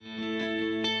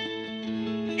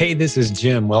Hey, this is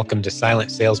Jim. Welcome to Silent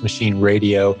Sales Machine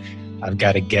Radio. I've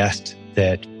got a guest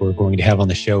that we're going to have on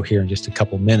the show here in just a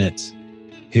couple minutes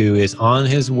who is on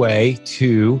his way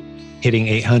to hitting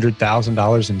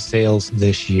 $800,000 in sales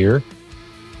this year.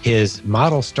 His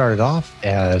model started off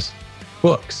as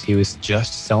books. He was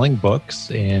just selling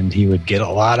books, and he would get a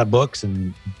lot of books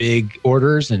and big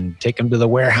orders and take them to the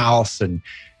warehouse and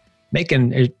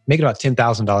making about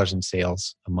 $10,000 in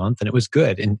sales a month. And it was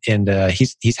good. And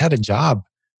he's had a job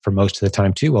for most of the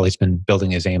time too, while he's been building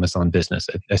his Amazon business,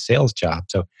 a sales job.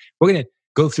 So we're going to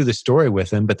go through the story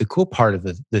with him. But the cool part of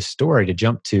this story, to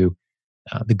jump to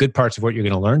the good parts of what you're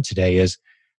going to learn today, is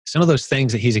some of those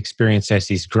things that he's experienced as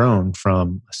he's grown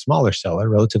from a smaller seller,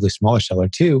 relatively smaller seller,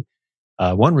 to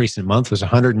one recent month was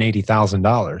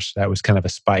 $180,000. That was kind of a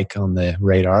spike on the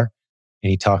radar. And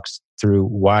he talks through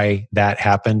why that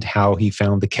happened, how he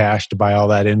found the cash to buy all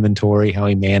that inventory, how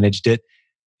he managed it,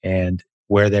 and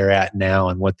where they're at now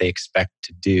and what they expect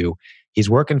to do. He's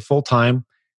working full-time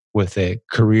with a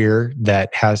career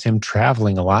that has him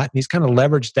traveling a lot. And he's kind of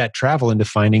leveraged that travel into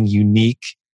finding unique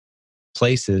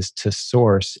places to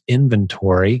source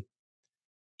inventory.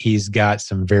 He's got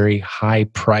some very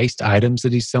high-priced items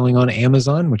that he's selling on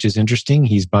Amazon, which is interesting.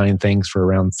 He's buying things for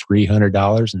around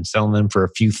 $300 and selling them for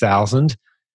a few thousand.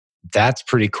 That's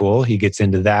pretty cool. He gets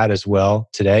into that as well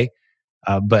today.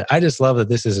 But I just love that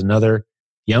this is another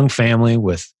young family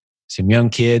with some young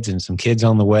kids and some kids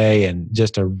on the way, and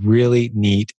just a really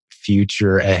neat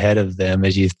future ahead of them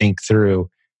as you think through.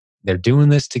 They're doing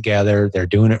this together. They're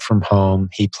doing it from home.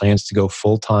 He plans to go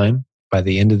full-time by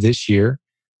the end of this year.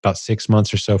 About 6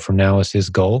 months or so from now is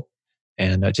his goal.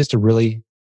 And just a really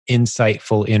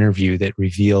insightful interview that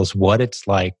reveals what it's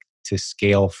like to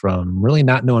scale from really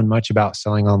not knowing much about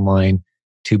selling online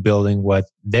to building what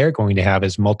they're going to have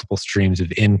as multiple streams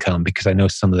of income, because I know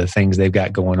some of the things they've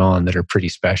got going on that are pretty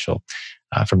special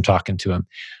from talking to him.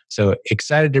 So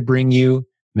excited to bring you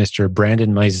Mr.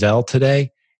 Brandon Mizell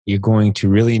today. You're going to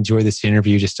really enjoy this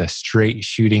interview. Just a straight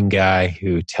shooting guy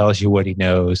who tells you what he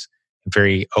knows, a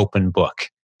very open book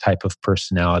type of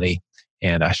personality.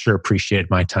 And I sure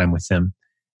appreciated my time with him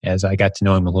as I got to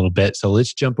know him a little bit. So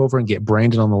let's jump over and get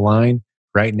Brandon on the line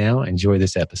right now. Enjoy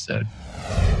this episode.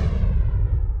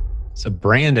 So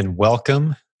Brandon,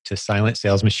 welcome to Silent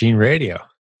Sales Machine Radio.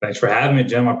 Thanks for having me,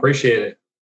 Jim. I appreciate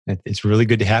it. It's really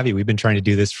good to have you. We've been trying to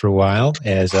do this for a while,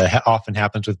 as often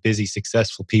happens with busy,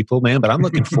 successful people, man. But I'm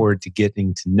looking forward to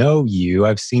getting to know you.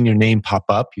 I've seen your name pop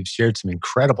up. You've shared some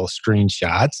incredible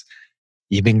screenshots.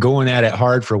 You've been going at it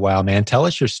hard for a while, man. Tell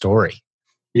us your story.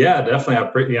 Yeah,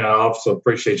 definitely. I also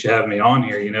appreciate you having me on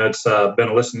here. It's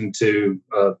been listening to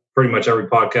pretty much every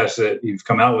podcast that you've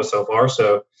come out with so far.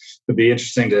 So it'd be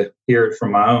interesting to hear it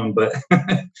from my own, but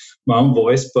my own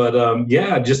voice. But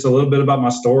yeah, just a little bit about my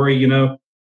story.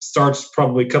 Starts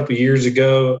probably a couple of years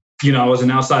ago. I was in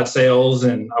outside sales,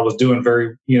 and I was doing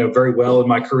very well in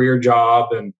my career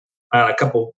job. And I had a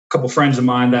couple friends of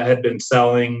mine that had been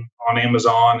selling on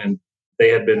Amazon, and they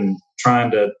had been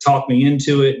trying to talk me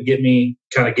into it and get me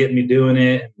doing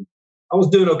it. And I was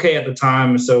doing okay at the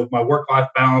time. So my work-life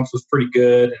balance was pretty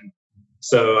good. And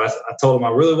so I told them I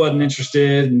really wasn't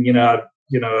interested. And, I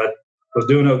was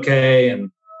doing okay, and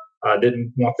I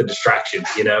didn't want the distraction,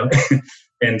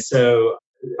 And so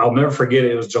I'll never forget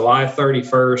it. It was July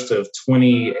 31st of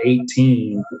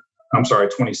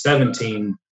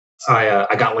 2017.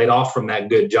 I got laid off from that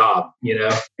good job,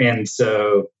 And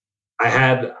so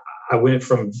I went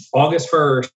from August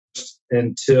 1st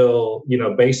until,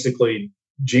 basically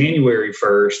January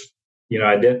 1st.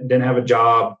 I didn't have a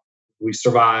job. We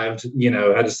survived,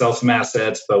 had to sell some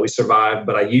assets, but we survived.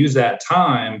 But I used that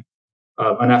time,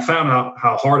 and I found out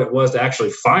how hard it was to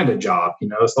actually find a job.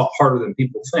 It's a lot harder than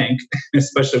people think,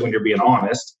 especially when you're being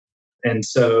honest. And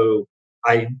so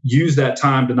I used that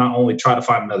time to not only try to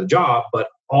find another job, but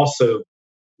also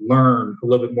learn a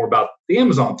little bit more about the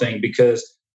Amazon thing, because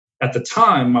at the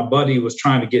time, my buddy was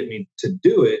trying to get me to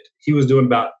do it. He was doing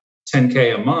about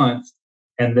 $10K a month.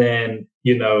 And then,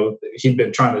 he'd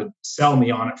been trying to sell me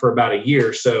on it for about a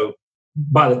year. So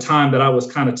by the time that I was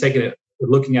kind of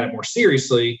looking at it more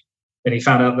seriously, and he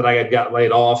found out that I had got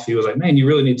laid off, he was like, man, you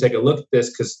really need to take a look at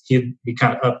this, because he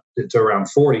kind of upped it to around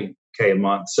 $40K a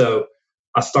month. So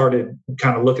I started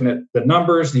kind of looking at the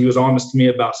numbers, and he was honest to me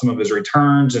about some of his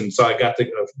returns. And so I got a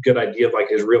good idea of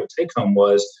his real take home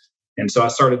was. And so I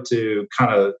started to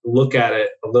kind of look at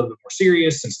it a little bit more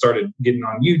serious, and started getting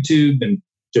on YouTube and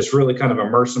just really kind of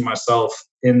immersing myself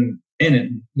in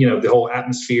it, the whole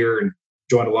atmosphere, and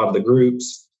joined a lot of the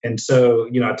groups. And so,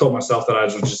 I told myself that I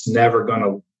was just never going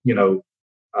to,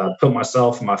 put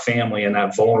myself and my family in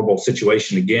that vulnerable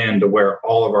situation again, to where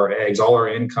all of our eggs, all our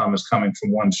income is coming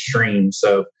from one stream.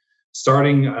 So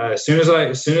starting as soon as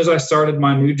I started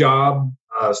my new job,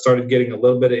 started getting a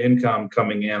little bit of income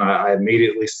coming in, I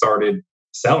immediately started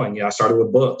selling. I started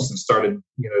with books and started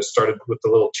with the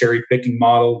little cherry picking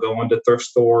model, going to thrift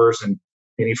stores and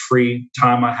any free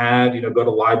time I had, go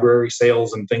to library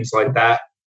sales and things like that.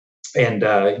 And,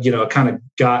 kind of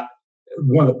got,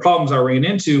 one of the problems I ran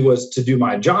into was to do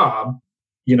my job,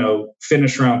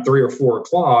 finish around 3 or 4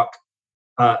 o'clock.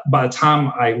 By the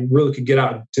time I really could get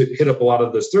out to hit up a lot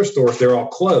of those thrift stores, they're all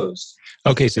closed.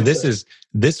 Okay. So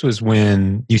this was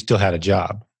when you still had a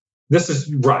job. This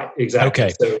is right. Exactly.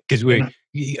 Okay.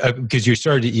 Because you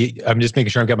started, I'm just making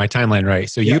sure I've got my timeline right.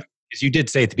 So you did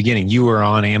say at the beginning, you were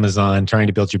on Amazon trying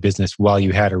to build your business while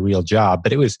you had a real job,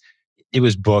 but it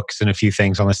was books and a few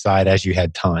things on the side as you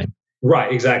had time.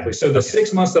 Right, exactly. So the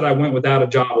 6 months that I went without a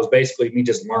job was basically me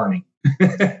just learning.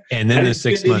 And then the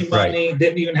 6 months, right?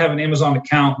 Didn't even have an Amazon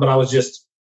account, but I was just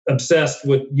obsessed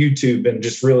with YouTube and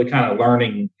just really kind of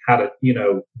learning how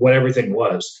to, what everything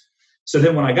was. So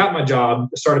then when I got my job,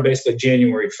 it started basically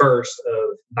January 1st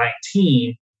of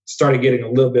 19, started getting a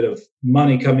little bit of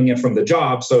money coming in from the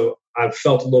job. So I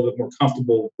felt a little bit more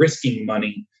comfortable risking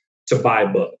money to buy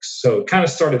books. So kind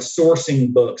of started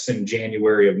sourcing books in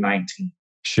January of 19.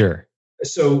 Sure.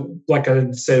 So like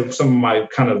I said, some of my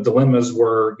kind of dilemmas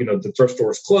were, the thrift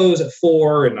stores close at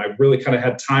 4, and I really kind of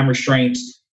had time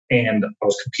restraints, and I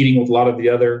was competing with a lot of the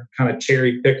other kind of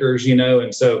cherry pickers,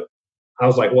 and so I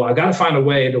was like, well, I got to find a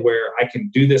way to where I can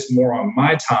do this more on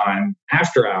my time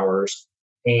after hours,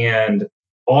 and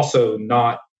also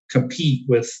not compete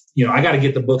with, I got to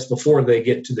get the books before they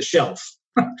get to the shelf.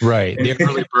 Right. The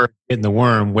early bird getting the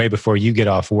worm way before you get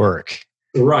off work.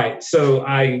 Right. So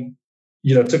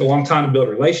it took a long time to build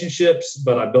relationships,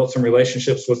 but I built some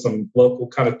relationships with some local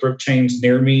kind of thrift chains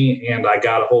near me, and I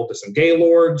got a hold of some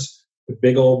Gaylords with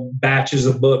big old batches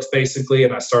of books, basically,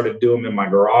 and I started doing them in my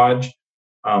garage.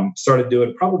 Started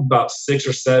doing probably about 6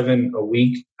 or 7 a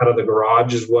week out of the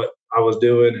garage is what I was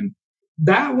doing, and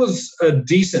that was a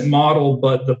decent model.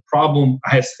 But the problem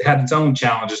had its own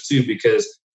challenges too, because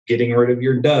getting rid of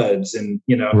your duds and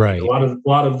right. a lot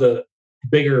of the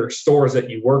bigger stores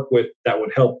that you work with that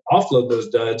would help offload those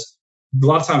duds, a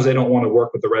lot of times they don't want to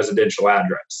work with the residential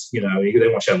address. They want you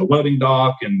to have a loading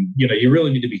dock, and you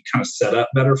really need to be kind of set up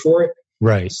better for it.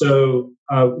 Right. So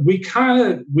we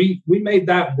made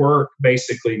that work,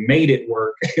 basically made it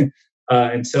work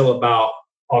until about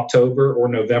October or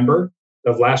November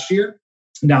of last year.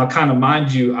 Now, kind of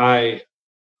mind you,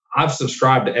 I've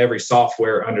subscribed to every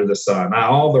software under the sun,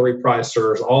 all the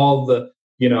repricers, all the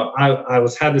I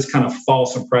had this kind of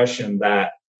false impression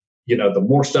that, the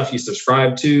more stuff you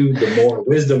subscribe to, the more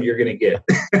wisdom you're going to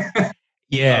get.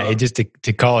 Yeah. Just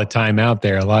to call a time out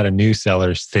there, a lot of new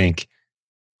sellers think,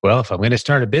 well, if I'm going to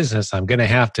start a business, I'm going to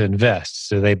have to invest.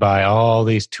 So they buy all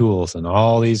these tools and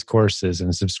all these courses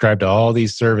and subscribe to all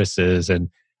these services. And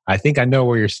I think I know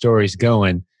where your story's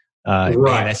going. Right.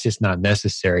 Man, that's just not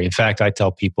necessary. In fact, I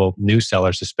tell people, new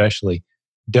sellers especially,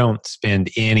 don't spend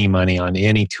any money on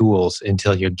any tools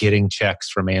until you're getting checks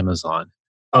from Amazon.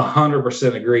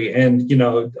 100% agree. And,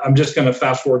 I'm just going to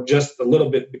fast forward just a little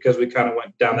bit because we kind of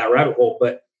went down that rabbit hole.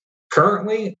 But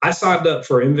currently, I signed up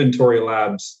for Inventory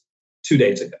Labs 2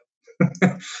 days ago.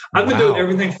 I've been doing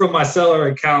everything from my seller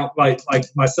account, like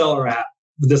my seller app,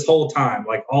 this whole time.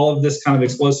 Like all of this kind of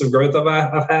explosive growth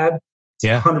I've had,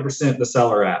 100% the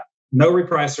seller app. No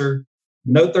repricer,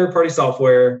 no third-party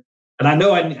software. And I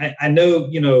know,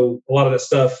 a lot of that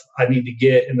stuff I need to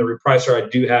get in the repricer I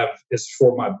do have is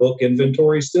for my book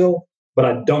inventory still, but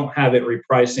I don't have it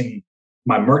repricing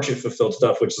my merchant fulfilled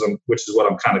stuff, which is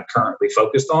what I'm kind of currently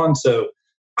focused on. So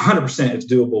 100% it's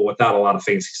doable without a lot of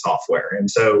fancy software.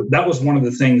 And so that was one of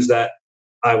the things that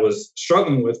I was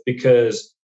struggling with,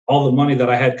 because all the money that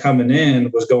I had coming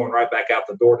in was going right back out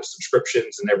the door to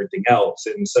subscriptions and everything else.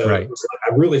 And so right. It was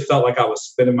I really felt like I was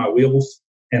spinning my wheels.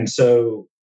 And so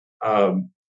I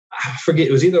forget,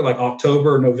 it was either like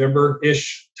October or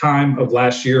November-ish time of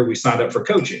last year, we signed up for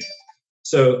coaching.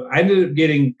 So I ended up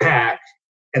getting PAC,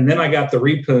 and then I got the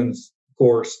Repins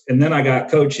course, and then I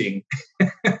got coaching.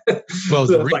 Well, so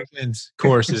the Repins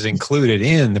course is included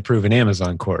in the Proven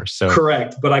Amazon course. So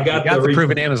correct, but I got the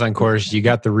Proven Amazon course, you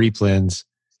got the Replins.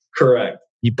 Correct.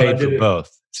 You paid for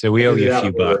both. So we owe you a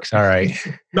few bucks. All right.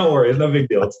 Don't worry, it's no big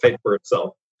deal. It's paid for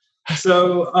itself.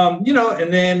 So,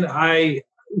 and then I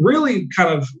really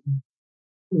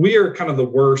we are kind of the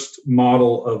worst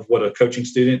model of what a coaching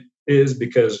student is,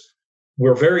 because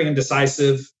we're very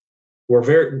indecisive.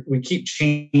 we keep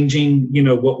changing,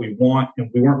 what we want, and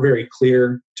we weren't very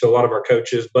clear to a lot of our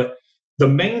coaches. But the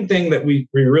main thing that we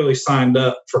really signed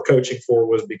up for coaching for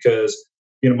was because,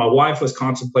 my wife was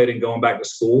contemplating going back to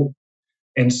school.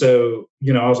 And so,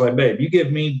 I was like, babe, you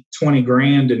give me 20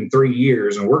 grand in 3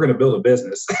 years and we're going to build a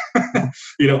business,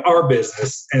 our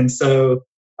business. And so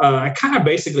I kind of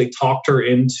basically talked her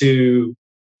into,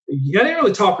 I didn't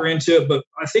really talk her into it, but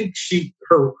I think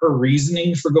her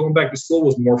reasoning for going back to school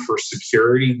was more for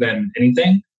security than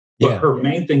anything. But her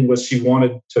main thing was she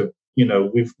wanted to,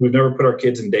 we've never put our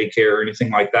kids in daycare or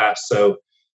anything like that. So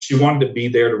she wanted to be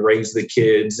there to raise the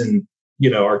kids and,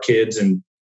 our kids and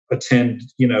attend,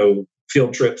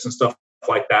 field trips and stuff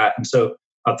like that. And so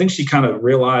I think she kind of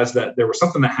realized that there was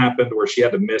something that happened where she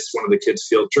had to miss one of the kids'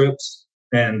 field trips.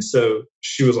 And so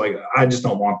she was like, I just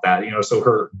don't want that,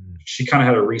 so she kind of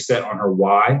had a reset on her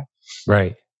why.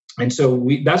 Right. And so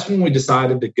that's when we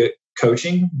decided to get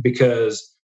coaching,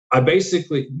 because I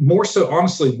basically more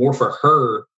for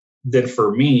her than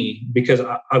for me, because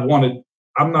I'm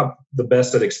not the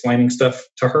best at explaining stuff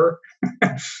to her.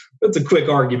 It's a quick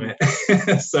argument.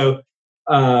 So,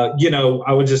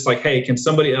 I was just like, hey, can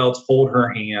somebody else hold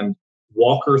her hand,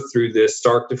 walk her through this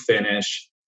start to finish,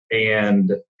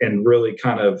 and really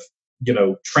kind of,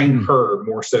 train her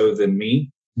more so than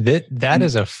me. That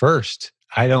is a first.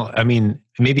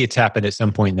 Maybe it's happened at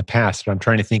some point in the past, but I'm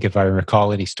trying to think if I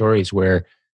recall any stories where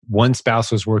one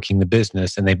spouse was working the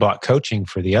business and they bought coaching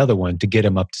for the other one to get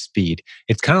them up to speed.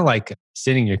 It's kind of like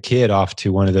sending your kid off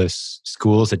to one of those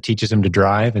schools that teaches them to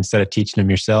drive instead of teaching them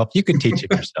yourself. You can teach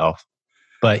it yourself,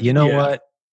 but you know what?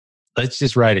 Let's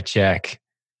just write a check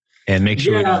and make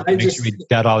sure we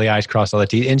dot all the I's, cross all the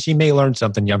T's. And she may learn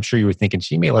something. I'm sure you were thinking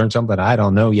she may learn something I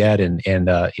don't know yet, and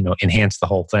enhance the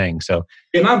whole thing. So,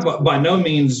 and I by no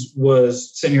means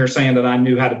was sitting here saying that I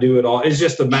knew how to do it all. It's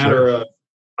just a matter of,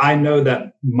 I know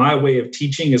that my way of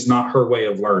teaching is not her way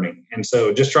of learning. And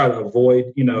so just try to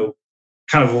avoid,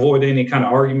 avoid any kind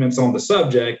of arguments on the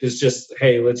subject. It's just,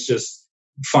 hey, let's just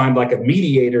find like a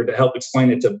mediator to help explain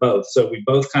it to both. So we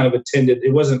both kind of attended.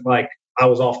 It wasn't like I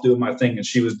was off doing my thing and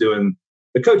she was doing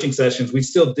the coaching sessions. We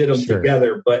still did them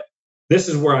together. But this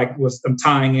is where I'm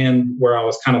tying in where I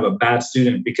was kind of a bad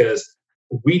student, because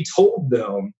we told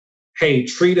them, hey,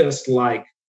 treat us like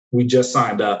we just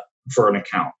signed up for an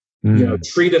account.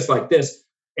 Treat us like this.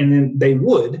 And then they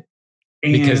would.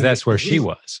 And because that's where she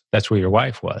was. That's where your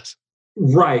wife was.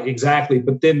 Right, exactly.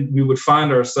 But then we would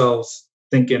find ourselves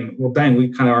thinking, well, dang,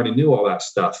 we kind of already knew all that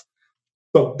stuff.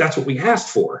 But that's what we asked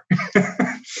for.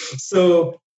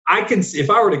 So I can see, if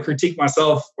I were to critique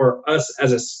myself or us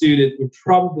as a student, we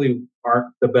probably aren't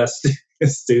the best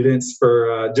students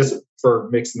for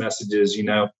mixed messages,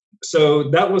 So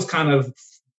that was kind of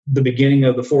the beginning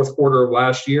of the fourth quarter of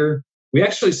last year. We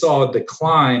actually saw a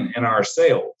decline in our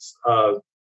sales,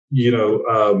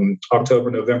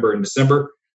 October, November, and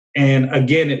December. And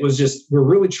again, it was just, we're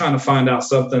really trying to find out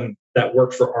something that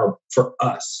worked for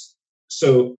us.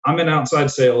 So I'm in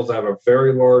outside sales. I have a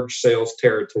very large sales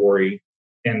territory.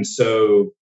 And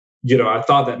so, I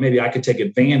thought that maybe I could take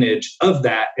advantage of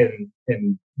that and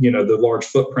the large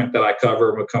footprint that I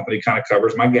cover. My company kind of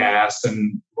covers my gas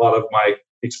and a lot of my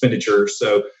expenditures.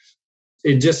 So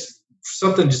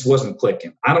something just wasn't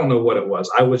clicking. I don't know what it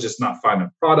was. I was just not finding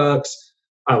products.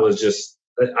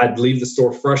 I'd leave the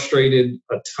store frustrated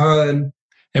a ton.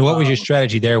 And what was your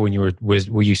strategy there when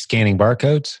were you scanning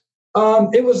barcodes?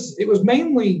 It was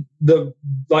mainly the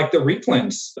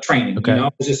replens training. Okay. I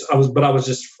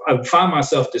would find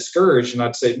myself discouraged and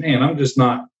I'd say, man, I'm just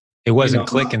not. It wasn't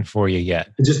clicking for you yet.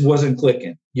 It just wasn't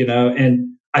clicking, and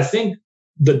I think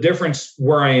the difference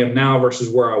where I am now versus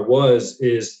where I was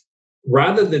is,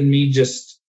 rather than me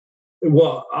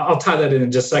I'll tie that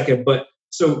in just a second. But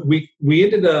so we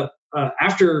ended up so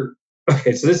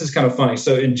this is kind of funny.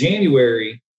 So in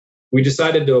January, we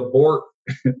decided to abort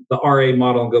the RA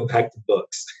model and go back to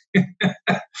books.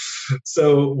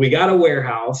 So we got a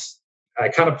warehouse. I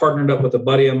kind of partnered up with a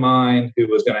buddy of mine who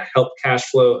was going to help cash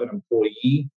flow an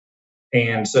employee.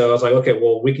 And so I was like, okay,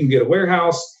 well, we can get a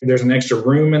warehouse. There's an extra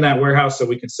room in that warehouse, so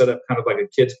we can set up kind of like a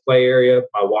kids' play area.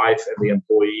 My wife and the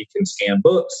employee can scan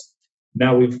books.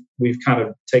 Now we've kind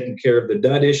of taken care of the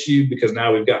dud issue, because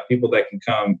now we've got people that can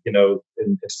come,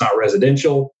 and it's not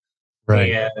residential.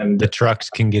 Right. And the trucks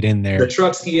can get in there. The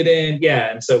trucks can get in.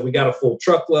 Yeah. And so we got a full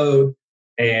truckload.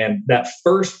 And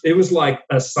it was like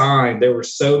a sign. There were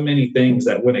so many things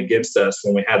that went against us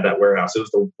when we had that warehouse. It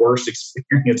was the worst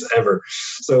experience ever.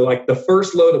 So like the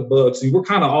first load of books, we were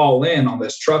kind of all in on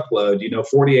this truckload,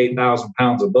 48,000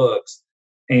 pounds of books.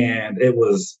 And it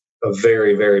was a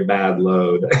very, very bad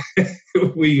load.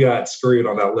 We got screwed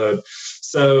on that load.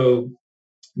 So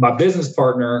my business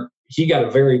partner, he got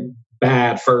a very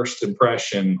bad first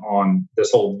impression on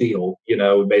this whole deal.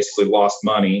 We basically lost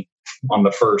money on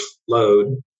the first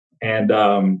load. And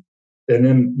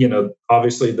then,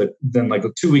 obviously then like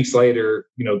 2 weeks later,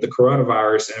 the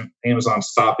coronavirus and Amazon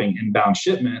stopping inbound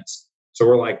shipments. So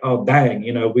we're like, oh, dang,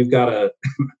 we've got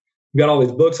all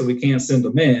these books and we can't send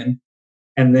them in.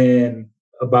 And then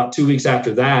about 2 weeks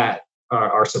after that,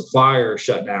 our supplier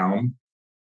shut down.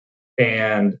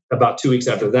 And about 2 weeks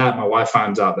after that, my wife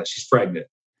finds out that she's pregnant.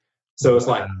 So it's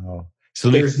like, so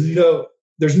there's no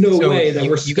way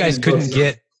that you guys couldn't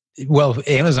get. Well,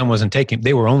 Amazon wasn't taking.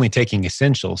 They were only taking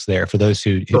essentials there. For those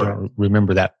who don't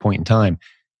remember that point in time,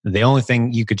 the only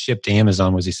thing you could ship to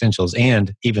Amazon was essentials,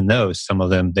 and even those, some of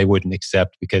them they wouldn't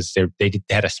accept because they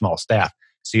had a small staff,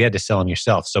 so you had to sell them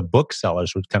yourself. So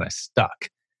booksellers were kind of stuck.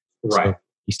 Right. So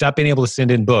you stopped being able to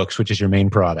send in books, which is your main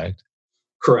product.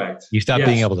 Correct. You stopped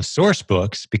being able to source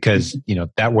books because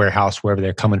that warehouse, wherever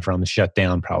they're coming from, is shut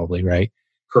down. Probably, right?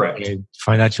 Correct. You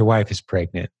find out your wife is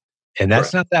pregnant. And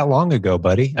that's not that long ago,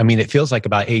 buddy. I mean, it feels like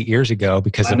about 8 years ago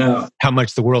because of how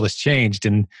much the world has changed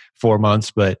in 4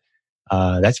 months. But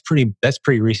that's pretty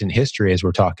recent history as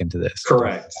we're talking to this.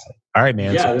 Correct. All right,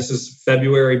 man. Yeah, this is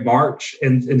February, March.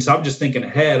 And so I'm just thinking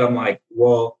ahead. I'm like,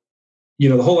 well, the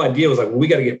whole idea was like, well, we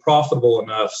got to get profitable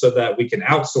enough so that we can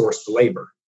outsource the labor.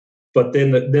 But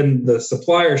then the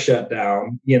supplier shut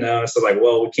down, so like,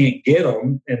 well, we can't get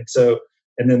them.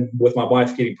 And then with my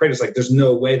wife getting pregnant, it's like, there's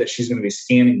no way that she's going to be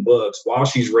scanning books while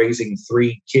she's raising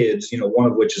 3 kids,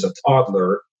 one of which is a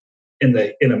toddler in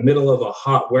the middle of a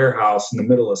hot warehouse in the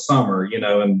middle of summer,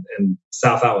 in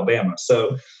South Alabama.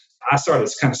 So I started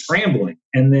kind of scrambling.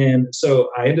 And then,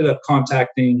 so I ended up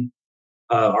contacting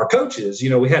our coaches. We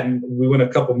went a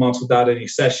couple months without any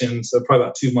sessions, so probably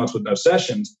about 2 months with no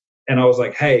sessions. And I was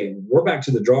like, hey, we're back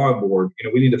to the drawing board.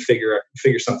 We need to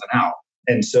figure something out.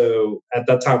 And so at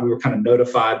that time, we were kind of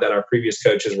notified that our previous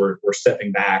coaches were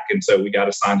stepping back. And so we got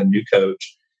assigned a new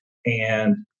coach.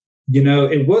 And,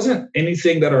 it wasn't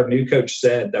anything that our new coach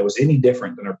said that was any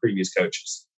different than our previous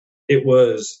coaches. It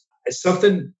was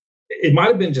something, it might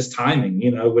have been just timing,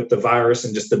 with the virus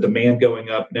and just the demand going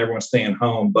up and everyone staying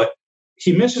home. But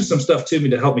he mentioned some stuff to me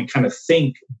to help me kind of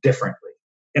think differently.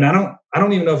 And I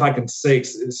don't even know if I can say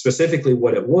specifically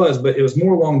what it was, but it was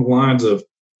more along the lines of,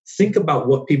 think about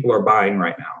what people are buying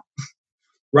right now.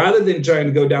 Rather than trying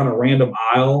to go down a random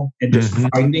aisle and just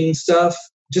finding stuff,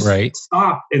 just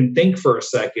stop and think for a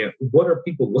second. What are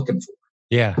people looking for?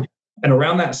 Yeah. And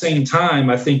around that same time,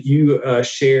 I think you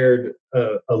shared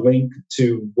a link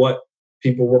to what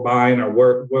people were buying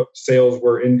or what sales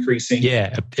were increasing.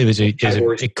 Yeah, it was a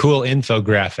cool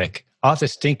infographic. I'll have to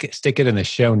stick it in the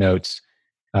show notes.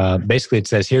 Basically, it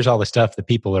says, here's all the stuff that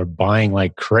people are buying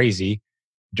like crazy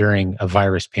during a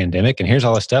virus pandemic, and here's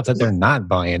all the stuff that they're not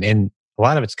buying. And a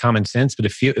lot of it's common sense,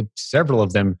 but several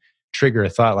of them trigger a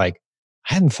thought like,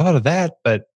 I hadn't thought of that,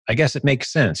 but I guess it makes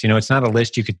sense. It's not a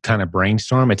list you could kind of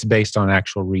brainstorm. It's based on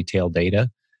actual retail data.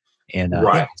 And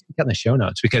got in the show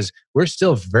notes because we're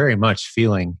still very much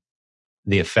feeling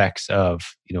the effects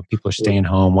of, people are staying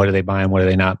home. What are they buying? What are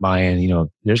they not buying?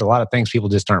 There's a lot of things people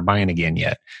just aren't buying again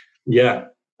yet. Yeah.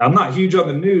 I'm not huge on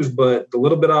the news, but the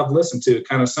little bit I've listened to, it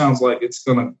kind of sounds like it's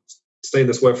going to stay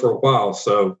this way for a while.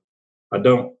 So I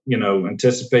don't,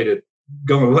 anticipate it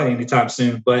going away anytime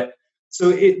soon. But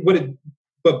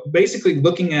but basically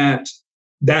looking at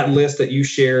that list that you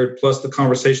shared, plus the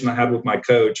conversation I had with my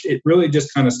coach, it really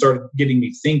just kind of started getting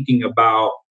me thinking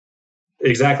about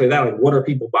exactly that. Like, what are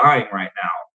people buying right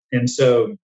now? And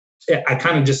so I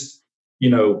kind of just,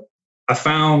 I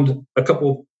found a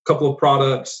couple of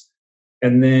products.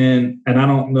 And I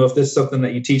don't know if this is something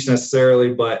that you teach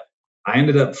necessarily, but I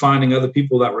ended up finding other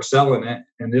people that were selling it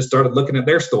and just started looking at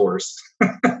their stores.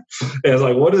 And I was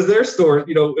like, what is their store?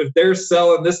 If they're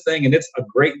selling this thing and it's a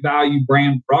great value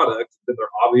brand product, then they're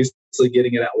obviously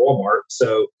getting it at Walmart.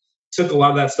 So took a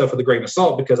lot of that stuff with a grain of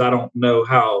salt because I don't know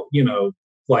how,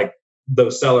 like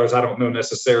those sellers, I don't know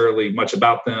necessarily much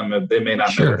about them. They may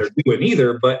not know what they're doing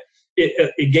either, but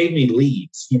it gave me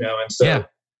leads, and so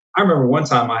I remember one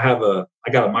time I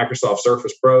got a Microsoft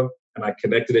Surface Pro and I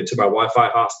connected it to my Wi-Fi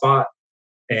hotspot.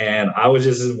 And I was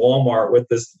just in Walmart with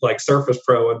this like Surface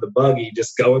Pro and the buggy,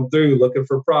 just going through looking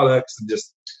for products and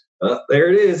just, there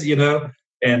it is,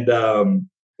 and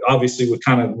obviously would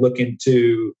kind of look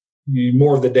into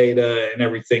more of the data and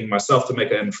everything myself to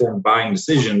make an informed buying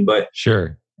decision. But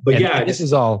this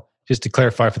is all, just to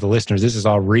clarify for the listeners, this is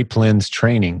all Replin's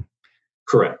training.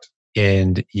 Correct.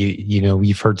 And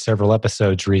you've heard several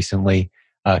episodes recently.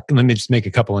 Let me just make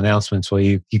a couple announcements while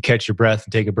you catch your breath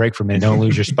and take a break for a minute. Don't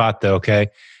lose your spot though, okay?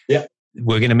 Yeah.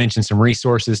 We're going to mention some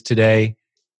resources today.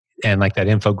 and like that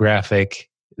infographic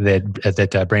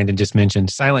that Brandon just mentioned,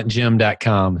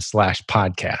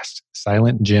 silentgym.com/podcast,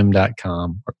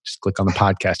 silentgym.com, or just click on the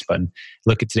podcast button.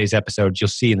 Look at today's episode. You'll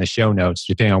see in the show notes,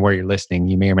 depending on where you're listening,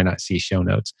 you may or may not see show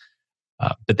notes.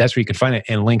 But that's where you can find it,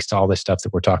 and links to all this stuff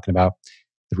that we're talking about,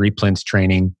 the replens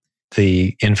training,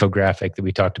 the infographic that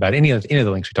we talked about, any of the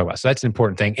links we talked about. So that's an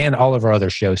important thing. And all of our other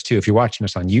shows too. If you're watching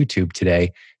us on YouTube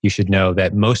today, you should know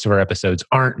that most of our episodes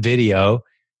aren't video.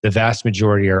 The vast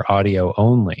majority are audio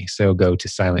only. So go to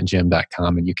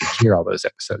silentgym.com and you can hear all those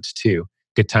episodes too.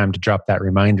 Good time to drop that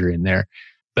reminder in there.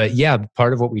 But yeah,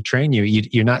 part of what we train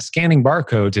you're not scanning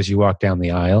barcodes as you walk down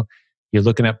the aisle. You're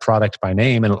looking at product by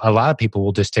name. And a lot of people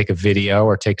will just take a video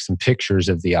or take some pictures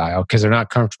of the aisle because they're not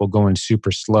comfortable going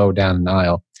super slow down an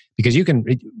aisle. Because you can,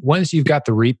 once you've got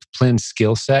the replen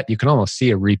skill set, you can almost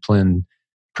see a replen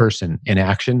person in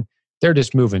action. They're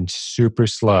just moving super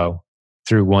slow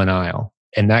through one aisle.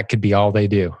 And that could be all they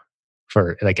do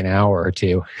for like an hour or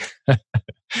two.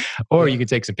 Or you can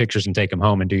take some pictures and take them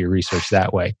home and do your research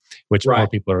that way, which more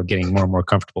people are getting more and more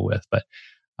comfortable with. But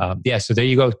so there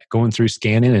you go, going through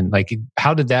scanning. And like,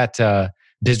 how did that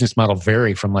business model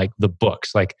vary from like the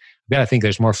books? Like, I gotta think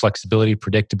there's more flexibility,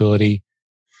 predictability.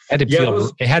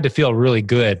 It had to feel really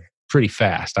good pretty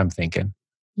fast, I'm thinking.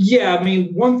 Yeah, I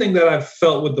mean, one thing that I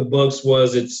felt with the books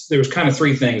was there was kind of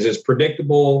three things. It's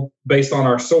predictable based on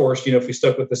our source. If we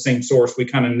stuck with the same source, we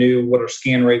kind of knew what our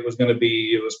scan rate was going to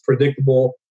be. It was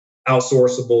predictable,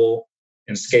 outsourceable,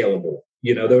 and scalable.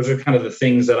 Those are kind of the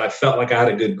things that I felt like I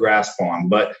had a good grasp on,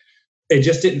 but it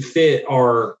just didn't fit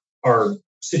our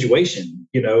situation,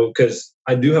 because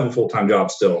I do have a full-time job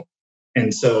still.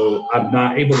 And so I'm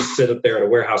not able to sit up there at a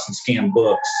warehouse and scan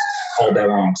books all day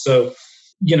long. So,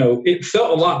 it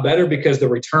felt a lot better because the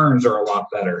returns are a lot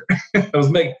better.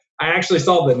 I actually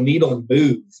saw the needle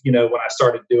move, when I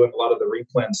started doing a lot of the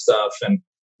replen stuff. And,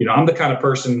 I'm the kind of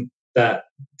person that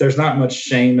there's not much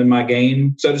shame in my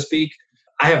game, so to speak.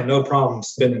 I have no problem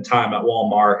spending time at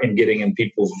Walmart and getting in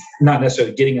people's, not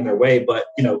necessarily getting in their way, but,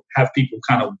 have people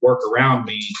kind of work around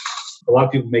me. A lot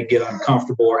of people may get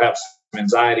uncomfortable or have some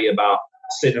anxiety about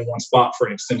sitting in one spot for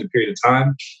an extended period of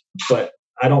time, but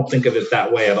I don't think of it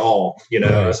that way at all.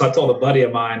 Right. So I told a buddy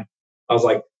of mine, I was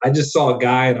like, I just saw a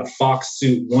guy in a Fox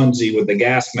suit onesie with a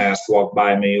gas mask walk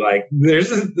by me. Like, this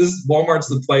Walmart's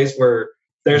the place where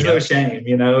there's no shame,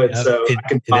 And so I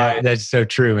can buy. That's so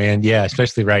true, man. Yeah,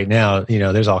 especially right now,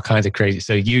 there's all kinds of crazy.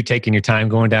 So you taking your time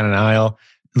going down an aisle,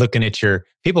 looking at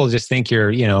people just think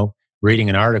you're,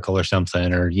 reading an article or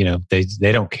something, or,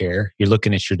 they don't care. You're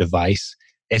looking at your device.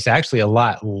 It's actually a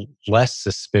lot less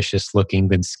suspicious looking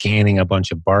than scanning a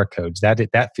bunch of barcodes.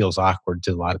 That feels awkward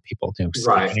to a lot of people.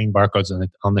 Scanning barcodes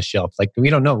on the shelf. Like, we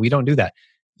don't know. We don't do that.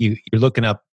 You're looking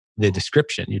up the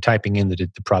description. You're typing in the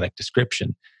product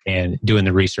description and doing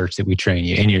the research that we train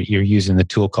you. And you're using the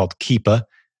tool called Keepa,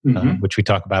 which we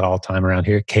talk about all the time around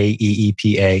here.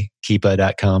 KEEPA,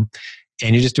 Keepa.com.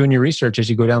 And you're just doing your research as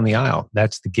you go down the aisle.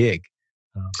 That's the gig.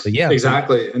 But yeah,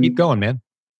 exactly. Keep going, man.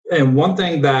 And one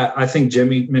thing that I think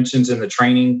Jimmy mentions in the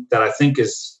training that I think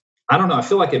is, I don't know, I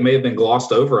feel like it may have been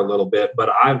glossed over a little bit, but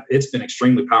it's been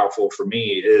extremely powerful for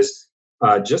me is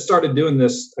just started doing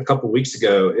this a couple of weeks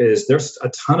ago is there's a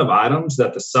ton of items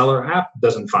that the seller app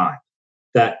doesn't find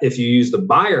that if you use the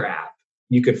buyer app,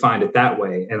 you could find it that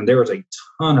way. And there was a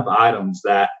ton of items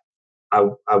that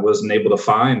I wasn't able to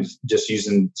find just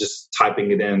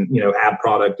typing it in, add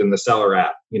product in the seller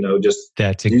app,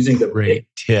 that's using the great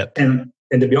tip. And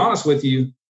to be honest with you,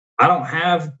 I don't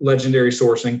have legendary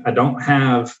sourcing. I don't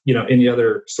have, any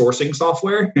other sourcing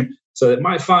software. So it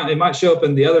might show up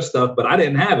in the other stuff, but I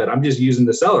didn't have it. I'm just using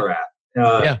the seller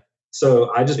app.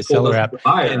 So I just pulled up the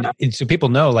buyer app. And so people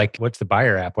know, like, what's the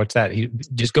buyer app? What's that? You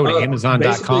just go to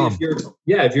Amazon.com.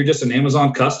 If you're just an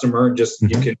Amazon customer,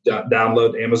 you can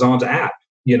download Amazon's app,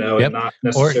 and not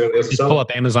necessarily or just pull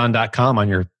up Amazon.com on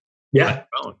your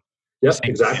phone. Yep,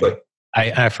 exactly.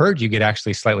 I've heard you get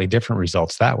actually slightly different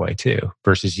results that way too,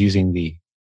 versus using the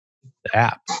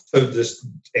app. So just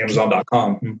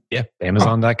Amazon.com. Yeah,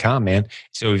 Amazon.com, man.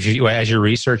 So as you're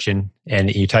researching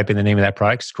and you type in the name of that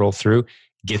product, scroll through,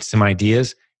 get some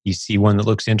ideas. You see one that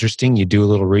looks interesting. You do a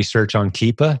little research on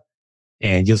Keepa,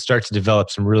 and you'll start to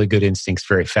develop some really good instincts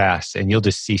very fast. And you'll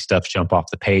just see stuff jump off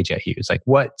the page at you. It's like,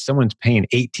 what? Someone's paying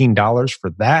 $18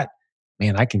 for that?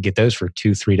 Man, I can get those for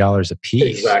 $2-3 a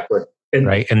piece. Exactly.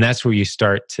 Right. And that's where you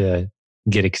start to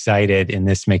get excited, and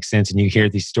this makes sense. And you hear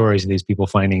these stories of these people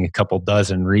finding a couple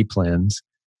dozen replens,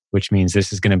 which means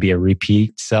this is going to be a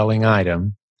repeat selling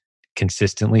item,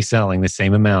 consistently selling the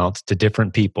same amount to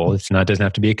different people. It doesn't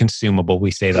have to be a consumable.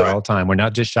 We say that all the time. We're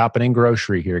not just shopping in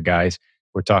grocery here, guys.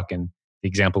 We're talking The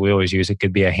example we always use, it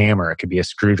could be a hammer, it could be a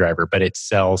screwdriver, but it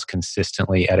sells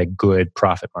consistently at a good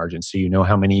profit margin. So you know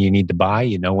how many you need to buy,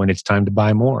 you know when it's time to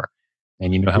buy more,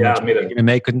 and you know how much you're going to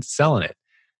make selling it.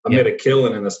 I made a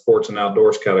killing in the sports and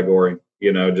outdoors category.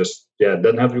 It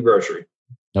doesn't have to be grocery.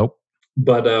 Nope.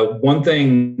 But one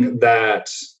thing that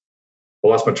I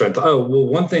lost my train of thought.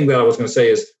 One thing that I was going to say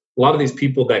is a lot of these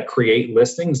people that create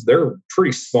listings, they're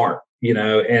pretty smart,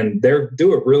 and they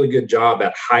do a really good job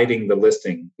at hiding the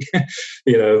listing.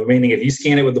 Meaning if you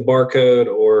scan it with the barcode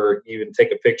or even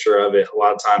take a picture of it, a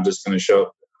lot of times it's going to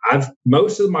show.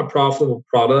 Most of my profitable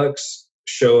products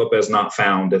show up as not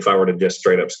found if I were to just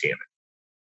straight up scan it.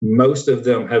 Most of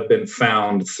them have been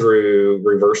found through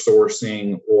reverse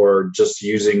sourcing or just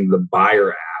using the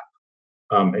buyer app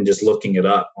and just looking it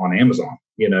up on Amazon,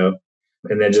 and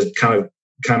then just kind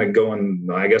of going,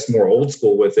 I guess, more old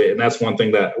school with it. And that's one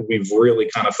thing that we've really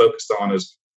kind of focused on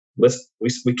is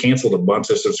we canceled a bunch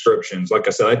of subscriptions. Like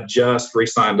I said, I just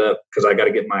re-signed up because I got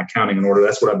to get my accounting in order.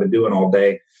 That's what I've been doing all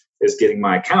day is getting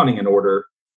my accounting in order.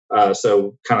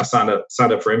 So kind of signed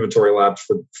up for Inventory Labs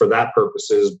for that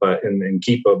purposes, but and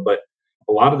Keepa. But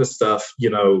a lot of the stuff,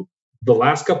 the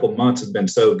last couple of months have been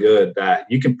so good that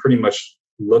you can pretty much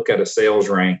look at a sales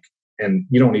rank and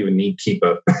you don't even need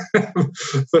Keepa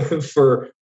for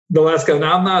the last couple.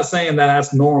 Now I'm not saying that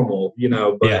that's normal,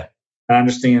 but yeah. I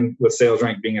understand with sales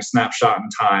rank being a snapshot in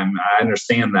time. I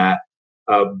understand that.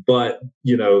 But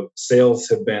sales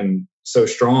have been so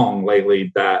strong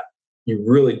lately that you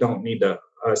really don't need to.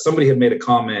 Somebody had made a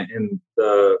comment in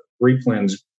the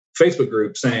Replens Facebook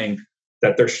group saying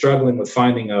that they're struggling with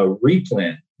finding a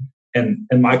replen. And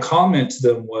my comment to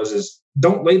them is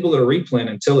don't label it a replen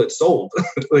until it's sold.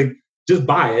 Like just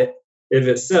buy it. If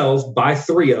it sells, buy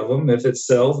 3 of them. If it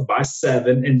sells, buy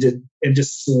 7 and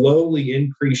just slowly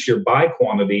increase your buy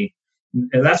quantity.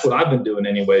 And that's what I've been doing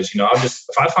anyways.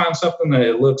 If I find something that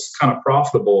it looks kind of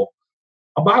profitable,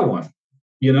 I'll buy one,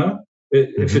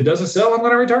 If it doesn't sell, I'm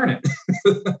going to return it.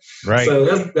 Right. So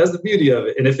that's the beauty of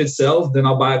it. And if it sells, then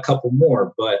I'll buy a couple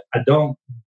more. But I don't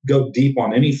go deep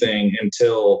on anything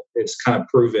until it's kind of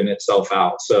proven itself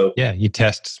out. So yeah, you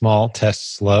test small,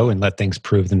 test slow, and let things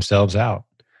prove themselves out.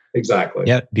 Exactly.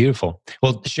 Yeah, beautiful.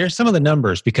 Well, share some of the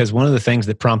numbers, because one of the things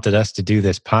that prompted us to do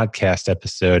this podcast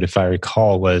episode, if I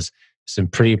recall, was some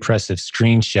pretty impressive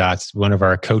screenshots, one of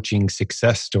our coaching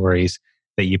success stories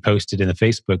that you posted in the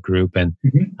Facebook group. And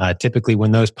typically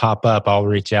when those pop up, I'll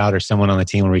reach out or someone on the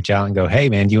team will reach out and go, hey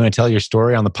man, do you want to tell your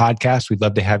story on the podcast? We'd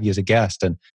love to have you as a guest.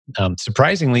 And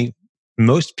surprisingly,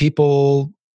 most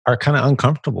people are kind of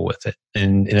uncomfortable with it.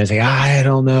 And I say, I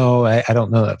don't know. I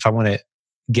don't know if I want to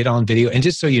get on video. And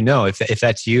just so you know, if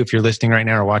that's you, if you're listening right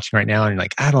now or watching right now and you're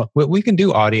like, we can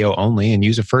do audio only and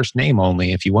use a first name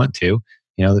only if you want to.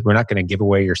 We're not going to give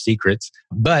away your secrets,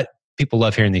 but people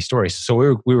love hearing these stories.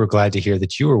 So we were glad to hear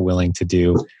that you were willing to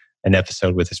do an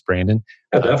episode with us, Brandon.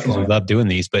 Definitely. We love doing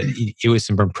these, but it was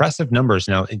some impressive numbers.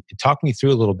 Now, talk me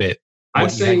through a little bit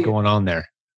what you had going on there.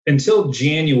 Until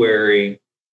January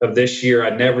of this year, I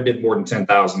never did more than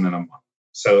 10,000 in a month.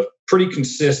 So pretty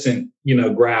consistent,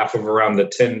 graph of around the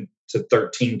 10 to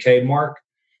 13K mark.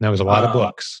 That was a lot of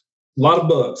books. A lot of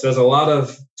books. There's a lot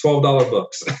of $12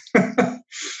 books.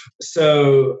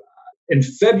 So in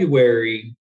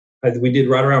February, we did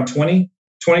right around 20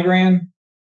 grand.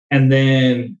 And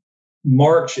then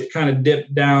March, it kind of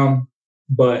dipped down.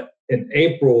 But in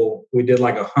April, we did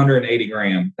like 180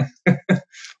 grand,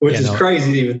 which is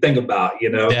crazy to even think about,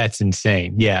 That's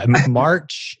insane. Yeah.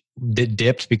 March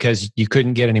dipped because you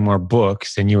couldn't get any more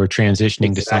books and you were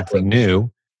transitioning to something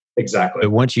new. Exactly.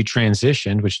 But once you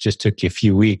transitioned, which just took you a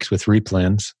few weeks with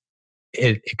Replens,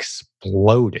 it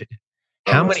exploded.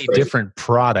 How many different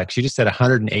products? You just said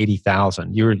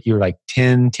 180,000. You were like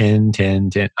 10,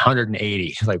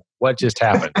 180. Like, what just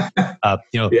happened? That's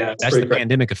the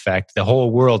pandemic effect. The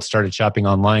whole world started shopping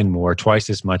online more, twice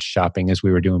as much shopping as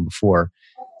we were doing before.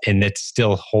 And it's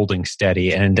still holding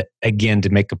steady. And again, to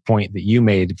make a point that you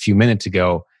made a few minutes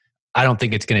ago, I don't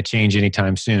think it's going to change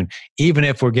anytime soon. Even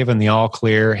if we're given the all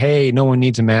clear, hey, no one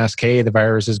needs a mask. Hey, the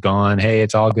virus is gone. Hey,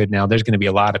 it's all good now. There's going to be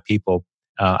a lot of people.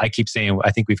 I keep saying, I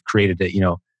think we've created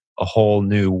a whole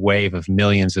new wave of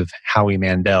millions of Howie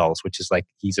Mandels, which is like,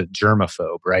 he's a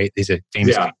germaphobe, right? He's a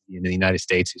famous comedian in the United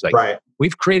States. He's like,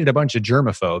 we've created a bunch of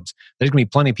germaphobes. There's going to be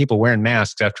plenty of people wearing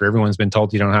masks after everyone's been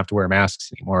told you don't have to wear masks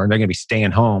anymore. And they're going to be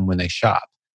staying home when they shop.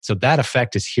 So that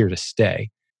effect is here to stay.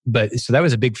 So that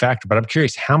was a big factor. But I'm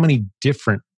curious, how many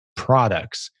different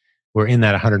products were in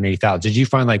that 180,000? Did you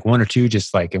find like one or two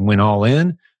just like and went all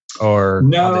in? Or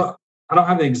no? I don't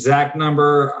have the exact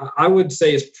number. I would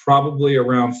say it's probably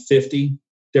around 50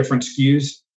 different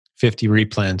SKUs. 50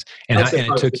 replens. And,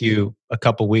 and it took you a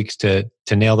couple weeks to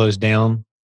nail those down.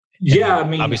 Yeah, I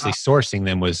mean, obviously sourcing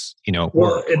them was,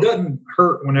 well, it doesn't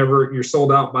hurt whenever you're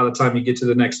sold out by the time you get to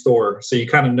the next store. So you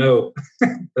kind of know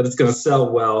that it's going to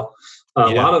sell well. A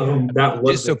lot of them, that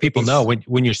was just so people know,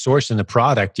 when you're sourcing the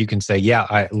product, you can say, yeah,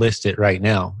 I list it right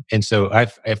now. And so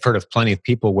I've heard of plenty of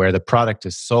people where the product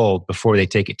is sold before they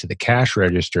take it to the cash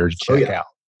register to check out.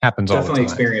 Happens all the time. Definitely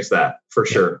experience that for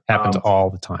sure. Happens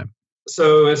all the time.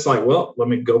 So it's like, well, let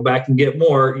me go back and get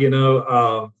more,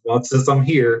 since I'm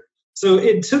here. So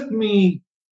it took me,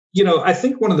 I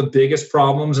think one of the biggest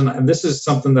problems, and this is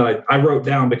something that I wrote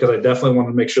down because I definitely wanted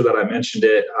to make sure that I mentioned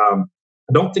it.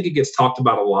 I don't think it gets talked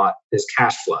about a lot is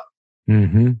cash flow.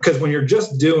 Mm-hmm. Because when you're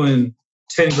just doing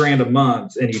 10 grand a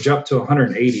month and you jump to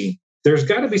 180, there's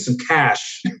got to be some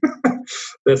cash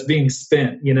that's being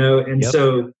spent, And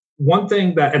so one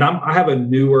thing that, and I have a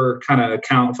newer kind of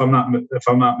account, if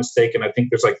I'm not mistaken, I think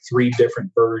there's like 3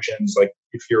 different versions. Like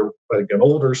if you're like an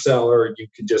older seller, you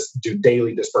can just do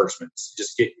daily disbursements.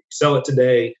 Just sell it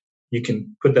today. You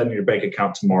can put that in your bank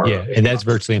account tomorrow. Yeah, and that's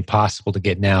virtually impossible to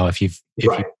get now. If you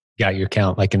got your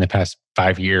account like in the past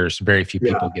 5 years, very few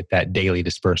people get that daily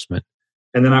disbursement.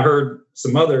 And then I heard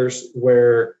some others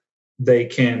where they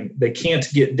can't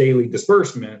get daily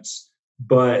disbursements,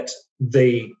 but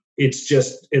it's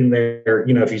just in there,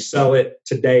 if you sell it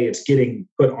today, it's getting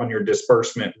put on your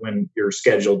disbursement when you're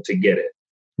scheduled to get it.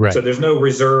 Right. So there's no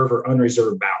reserve or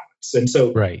unreserved balance. And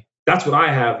so that's what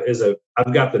I have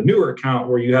I've got the newer account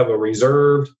where you have a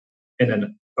reserved and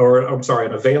an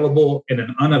available and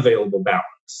an unavailable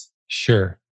balance.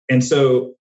 Sure. And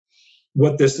so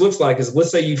what this looks like is,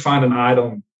 let's say you find an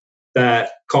item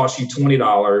that costs you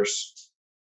 $20.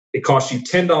 It costs you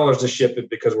 $10 to ship it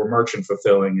because we're merchant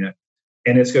fulfilling it.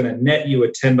 And it's going to net you a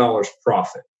 $10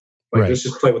 profit. Let's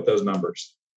just play with those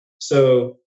numbers.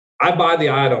 So I buy the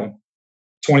item,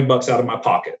 $20 out of my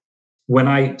pocket. When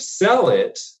I sell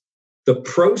it, the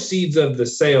proceeds of the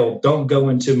sale don't go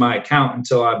into my account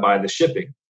until I buy the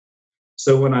shipping.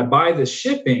 So when I buy the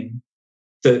shipping,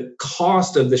 the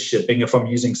cost of the shipping, if I'm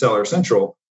using Seller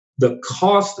Central, the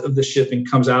cost of the shipping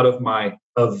comes out of my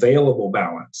available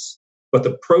balance. But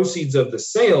the proceeds of the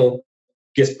sale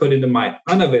gets put into my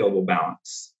unavailable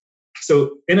balance.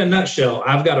 So in a nutshell,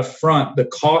 I've got to front the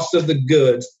cost of the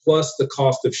goods plus the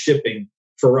cost of shipping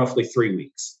for roughly 3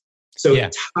 weeks. So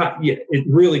it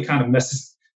really kind of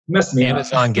messed me up.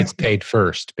 Amazon gets paid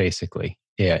first, basically.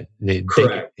 Yeah, they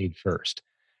get paid first.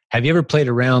 Have you ever played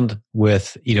around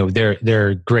with, they're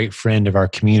a great friend of our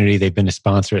community. They've been a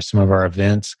sponsor at some of our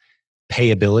events,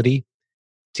 Payability,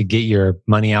 to get your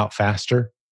money out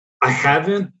faster? I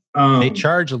haven't. They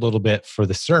charge a little bit for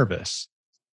the service,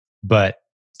 but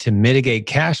to mitigate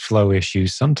cash flow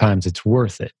issues, sometimes it's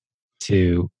worth it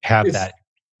to have that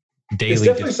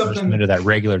daily disbursement or that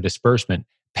regular disbursement.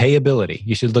 Payability,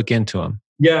 you should look into them.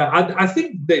 Yeah, I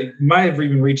think they might have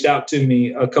even reached out to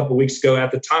me a couple of weeks ago.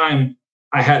 At the time,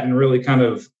 I hadn't really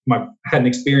hadn't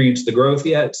experienced the growth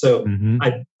yet, so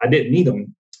I didn't need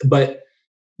them. But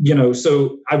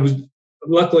so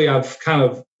luckily I've kind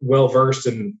of well versed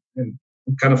and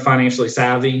kind of financially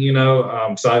savvy,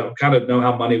 so I kind of know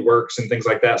how money works and things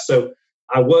like that. So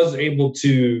I was able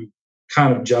to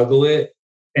kind of juggle it,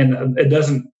 and it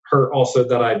doesn't hurt also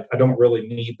that I don't really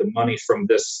need the money from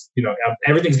this,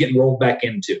 everything's getting rolled back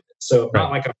into it. So it's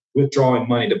not like I'm withdrawing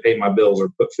money to pay my bills or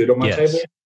put food on my table.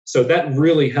 So that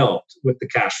really helped with the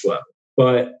cash flow.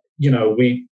 But,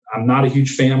 I'm not a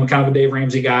huge fan. I'm kind of a Dave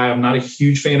Ramsey guy. I'm not a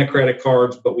huge fan of credit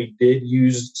cards, but we did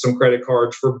use some credit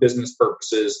cards for business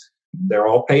purposes. They're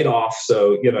all paid off.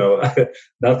 So,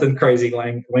 nothing crazy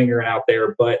lingering out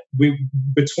there. But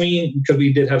because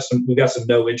we got some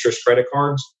no interest credit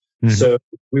cards. Mm-hmm. So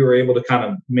we were able to kind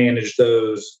of manage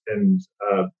those, and,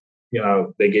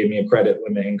 they gave me a credit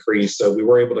limit increase. So we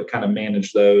were able to kind of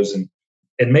manage those and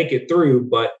make it through.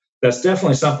 But that's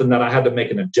definitely something that I had to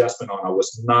make an adjustment on. I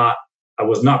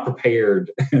was not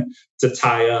prepared to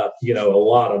tie up, a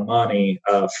lot of money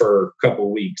for a couple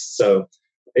of weeks. So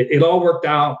it all worked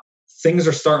out. Things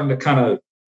are starting to kind of,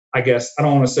 I guess, I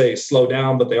don't want to say slow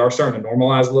down, but they are starting to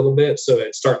normalize a little bit. So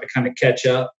it's starting to kind of catch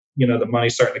up. The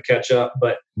money's starting to catch up.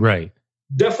 But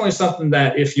definitely something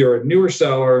that if you're a newer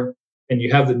seller and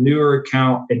you have the newer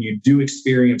account and you do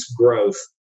experience growth,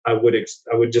 I would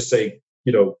just say,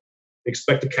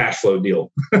 expect a cash flow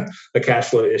deal. A cash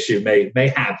flow issue may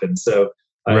happen. So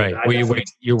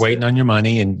you're waiting on your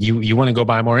money, and you want to go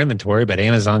buy more inventory, but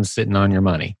Amazon's sitting on your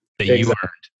money that you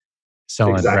earned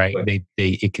selling. Exactly. Right?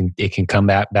 It can come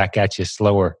back at you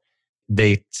slower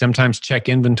they sometimes check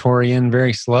inventory in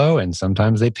very slow and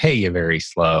sometimes they pay you very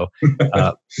slow.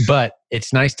 But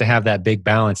it's nice to have that big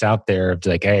balance out there of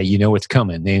like, hey, you know what's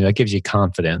coming. And that gives you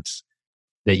confidence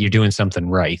that you're doing something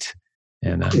right.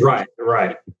 And right.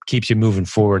 Keeps you moving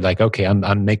forward. Like, okay,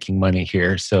 I'm making money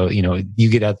here. So, you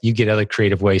get other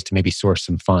creative ways to maybe source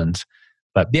some funds.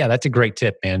 But yeah, that's a great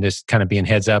tip, man. Just kind of being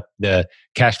heads up. The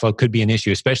cash flow could be an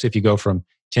issue, especially if you go from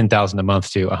 $10,000 a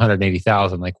month to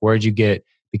 $180,000. Like, where'd you get?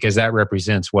 Because that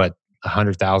represents what,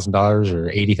 $100,000 or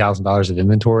 $80,000 of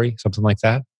inventory, something like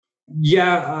that.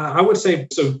 Yeah, I would say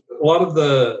so. A lot of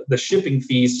the shipping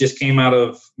fees just came out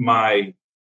of my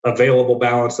available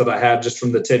balance that I had just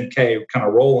from the 10K kind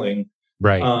of rolling.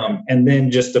 Right. And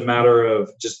then just a matter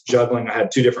of just juggling. I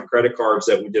had 2 different credit cards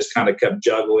that we just kind of kept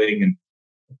juggling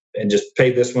and just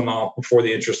paid this one off before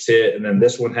the interest hit. And then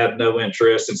this one had no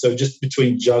interest. And so just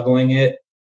between juggling it,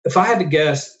 if I had to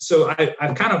guess, so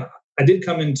I did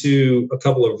come into a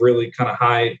couple of really kind of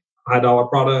high dollar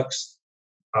products.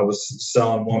 I was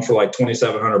selling one for like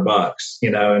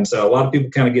 $2,700, and so a lot of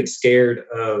people kind of get scared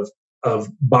of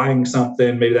buying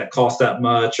something, maybe that costs that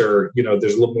much, or,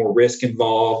 there's a little more risk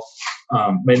involved.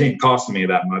 It didn't cost me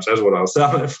that much. That's what I was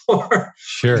selling it for.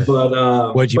 Sure.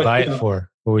 But what'd you buy it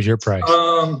for? What was your price?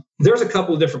 There's a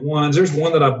couple of different ones. There's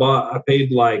one that I bought. I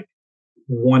paid like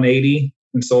 $180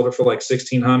 and sold it for like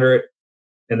 $1,600.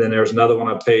 And then there's another one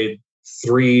I paid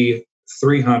 $300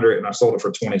 and I sold it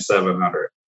for $2,700.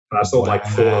 And I sold like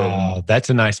 4 of them. Wow, that's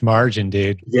a nice margin,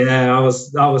 dude. Yeah, I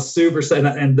was super sad.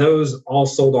 And those all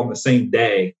sold on the same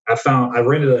day. I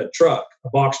rented a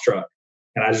box truck,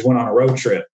 and I just went on a road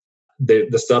trip. The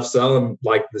stuff selling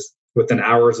like this within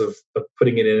hours of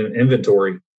putting it in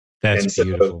inventory. That's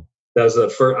beautiful. That was the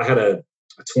first. I had a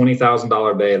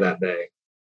 $20,000 day that day,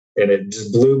 and it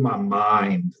just blew my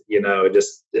mind.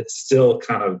 It's still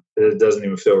kind of, it doesn't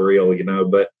even feel real.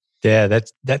 But yeah,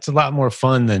 that's a lot more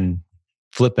fun than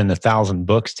flipping 1,000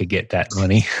 books to get that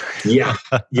money. yeah,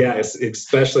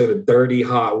 especially the dirty,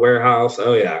 hot warehouse.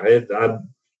 Oh yeah,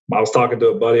 I was talking to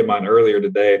a buddy of mine earlier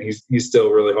today, and he's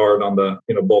still really hard on the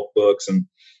bulk books, and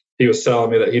he was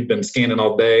telling me that he'd been scanning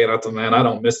all day, and I thought, man, I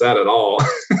don't miss that at all.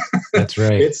 That's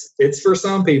right. It's for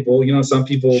some people, some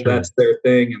people sure. That's their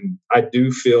thing, and I do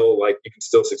feel like you can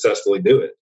still successfully do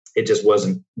it. It just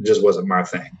wasn't my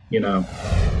thing,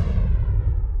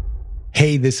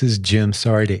 Hey, this is Jim.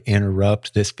 Sorry to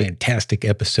interrupt this fantastic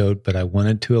episode, but I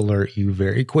wanted to alert you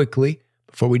very quickly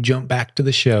before we jump back to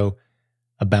the show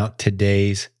about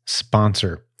today's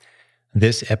sponsor.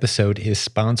 This episode is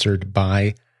sponsored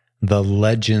by the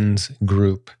Legends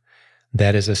Group.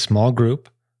 That is a small group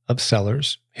of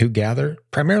sellers who gather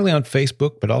primarily on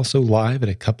Facebook, but also live at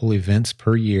a couple events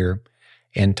per year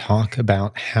and talk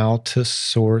about how to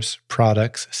source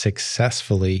products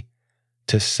successfully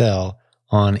to sell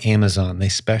on Amazon. They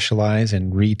specialize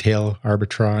in retail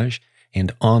arbitrage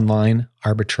and online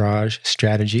arbitrage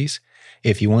strategies.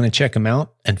 If you want to check them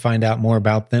out and find out more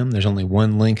about them, there's only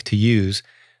one link to use.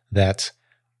 That's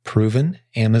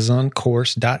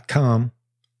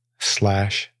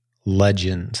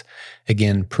provenamazoncourse.com/legends.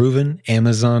 Again,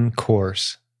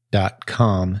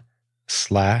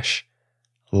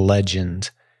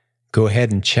 provenamazoncourse.com/legends. Go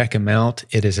ahead and check them out.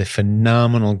 It is a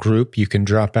phenomenal group. You can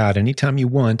drop out anytime you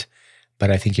want, but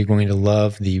I think you're going to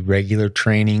love the regular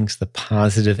trainings, the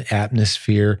positive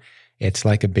atmosphere. It's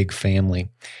like a big family.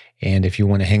 And if you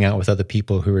want to hang out with other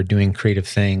people who are doing creative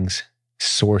things,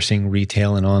 sourcing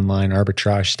retail and online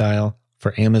arbitrage style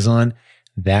for Amazon,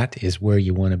 that is where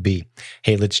you want to be.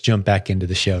 Hey, let's jump back into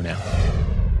the show now.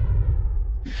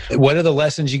 What are the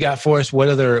lessons you got for us? What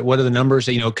are the numbers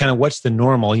that, kind of what's the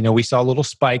normal? We saw a little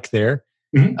spike there.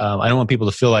 Mm-hmm. I don't want people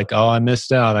to feel like, oh, I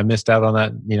missed out on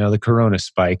that, the Corona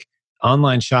spike.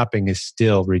 Online shopping is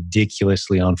still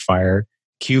ridiculously on fire.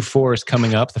 Q4 is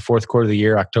coming up, the fourth quarter of the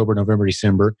year, October, November,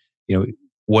 December.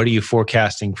 What are you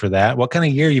forecasting for that? What kind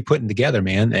of year are you putting together,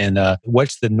 man? And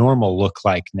what's the normal look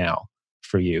like now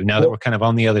for you? Now that we're kind of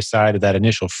on the other side of that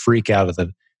initial freak out of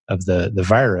the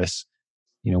virus,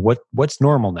 what's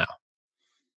normal now?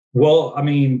 Well, I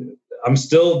mean, I'm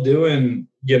still doing,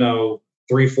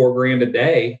 $3,000-4,000 a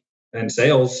day in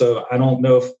sales. So I don't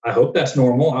know I hope that's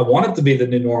normal. I want it to be the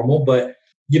new normal, but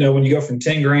when you go from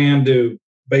 10 grand to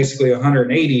basically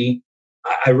 180,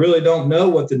 I really don't know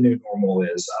what the new normal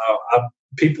is.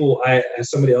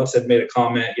 Somebody else had made a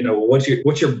comment, what's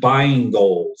your buying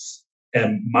goals?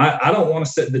 And I don't want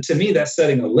to set, to me, that's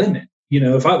setting a limit.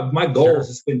 If my goal is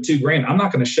to spend $2,000, I'm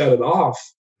not going to shut it off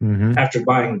after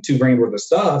buying $2,000 worth of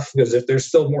stuff, because if there's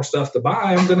still more stuff to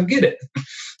buy, I'm going to get it.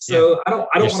 So I don't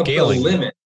want to put a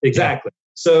limit. Exactly. Yeah.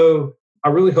 So I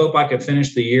really hope I can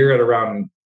finish the year at around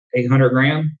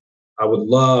 $800,000. I would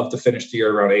love to finish the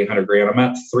year around 800 grand. I'm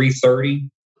at 330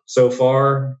 so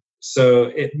far. So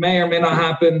it may or may not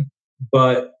happen,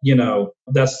 but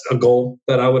that's a goal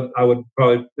that I would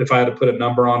probably, if I had to put a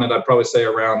number on it, I'd probably say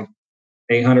around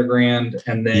 800 grand.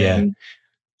 And then,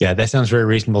 yeah, that sounds very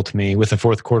reasonable to me with the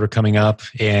fourth quarter coming up.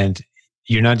 And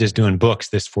you're not just doing books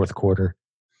this fourth quarter.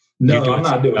 No, I'm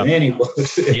not doing any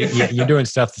books. You're doing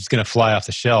stuff that's going to fly off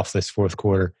the shelf this fourth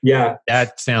quarter. Yeah.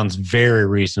 That sounds very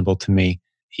reasonable to me.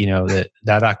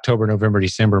 That October, November,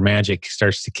 December magic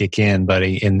starts to kick in,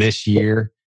 buddy. And this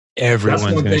year,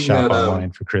 everyone's going to shop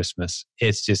online for Christmas.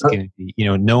 It's just going to be,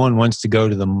 no one wants to go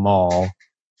to the mall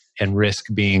and risk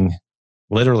being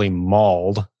literally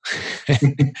mauled,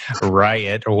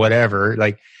 riot or whatever.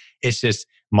 Like, it's just,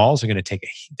 malls are going to take a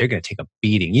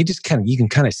beating. You can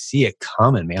kind of see it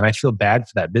coming, man. I feel bad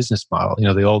for that business model.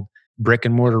 The old brick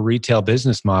and mortar retail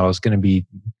business model is going to be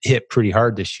hit pretty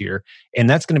hard this year. And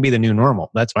that's going to be the new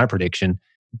normal. That's my prediction.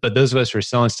 But those of us who are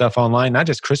selling stuff online, not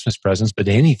just Christmas presents, but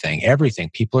everything,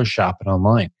 people are shopping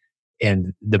online.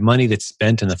 And the money that's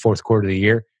spent in the fourth quarter of the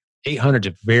year, 800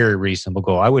 is a very reasonable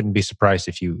goal. I wouldn't be surprised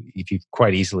if you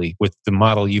quite easily, with the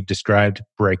model you've described,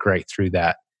 break right through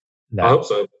that. I hope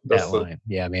so. That line.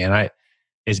 Yeah, man.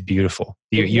 It's beautiful.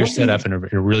 You're set up in a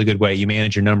really good way. You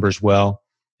manage your numbers well,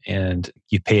 and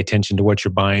you pay attention to what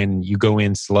you're buying. You go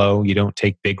in slow. You don't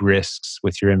take big risks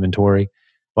with your inventory.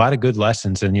 A lot of good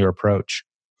lessons in your approach.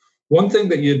 One thing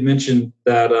that you had mentioned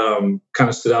that kind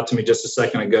of stood out to me just a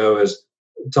second ago is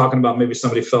talking about maybe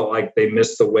somebody felt like they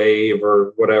missed the wave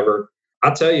or whatever.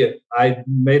 I'll tell you, I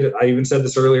even said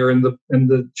this earlier in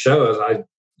the show.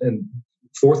 In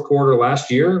fourth quarter last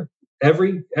year,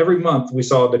 every month we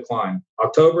saw a decline.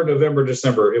 October, November,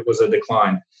 December, it was a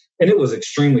decline. And it was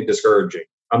extremely discouraging.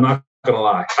 I'm not going to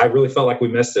lie. I really felt like we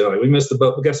missed it. Like, we missed the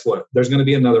boat, but guess what? There's going to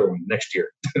be another one next year.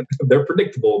 They're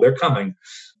predictable. They're coming.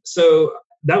 So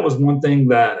that was one thing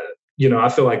that, I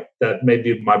feel like that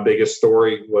maybe my biggest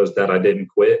story was that I didn't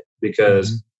quit,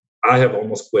 because I have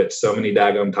almost quit so many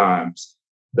daggone times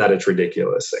that it's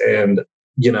ridiculous. And,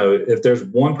 if there's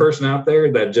one person out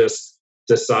there that just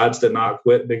decides to not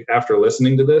quit after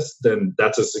listening to this, then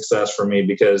that's a success for me,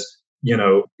 because,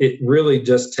 it really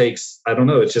just takes, I don't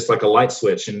know, it's just like a light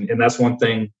switch. And that's one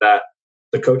thing that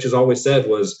the coaches always said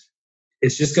was,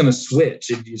 it's just going to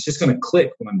switch. It's just going to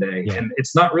click one day. Yeah. And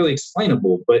it's not really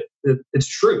explainable, but it's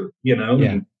true, Yeah.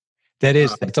 And,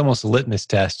 that's almost a litmus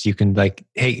test. You can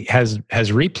hey, has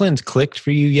Replens clicked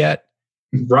for you yet?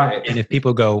 Right. And if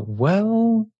people go,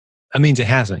 well, that means it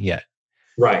hasn't yet.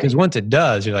 Right. Because once it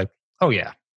does, you're like, oh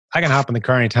yeah, I can hop in the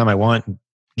car anytime I want.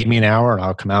 Give me an hour and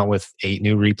I'll come out with 8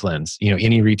 new Replens,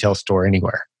 any retail store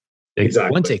anywhere.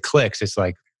 Exactly. Once it clicks, it's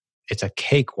like, it's a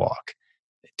cakewalk.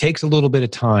 It takes a little bit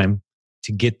of time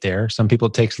to get there. Some people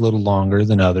it takes a little longer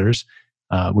than others.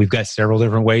 We've got several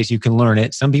different ways you can learn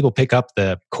it. Some people pick up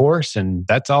the course and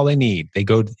that's all they need. They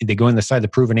go in the side, the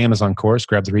Proven Amazon course,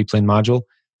 grab the Replen module,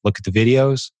 look at the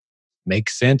videos,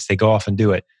 makes sense. They go off and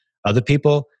do it. Other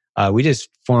people, we just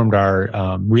formed our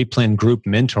Replen group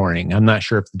mentoring. I'm not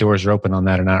sure if the doors are open on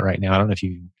that or not right now. I don't know if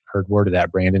you heard word of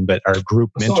that, Brandon, but our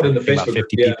group mentoring, about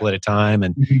 50 people at a time,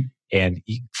 and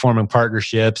forming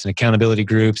partnerships and accountability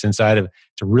groups inside of,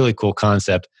 it's a really cool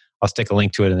concept. I'll stick a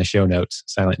link to it in the show notes,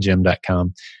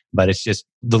 silentjim.com. But it's just,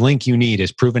 the link you need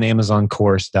is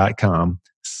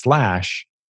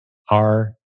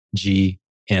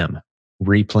provenamazoncourse.com/RGM,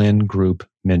 Replen Group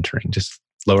Mentoring, just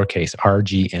lowercase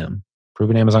RGM,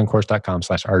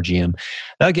 provenamazoncourse.com/RGM.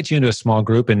 That'll get you into a small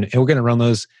group, and we're going to run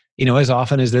those, as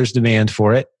often as there's demand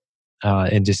for it,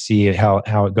 and just see how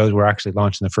it goes. We're actually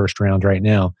launching the first round right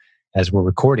now as we're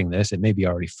recording this. It may be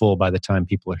already full by the time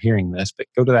people are hearing this, but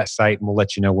go to that site and we'll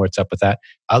let you know what's up with that.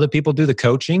 Other people do the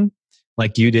coaching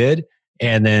like you did,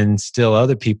 and then still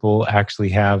other people actually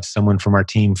have someone from our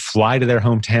team fly to their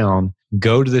hometown,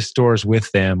 go to the stores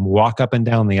with them, walk up and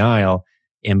down the aisle,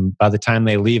 and by the time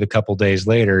they leave a couple days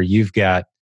later, you've got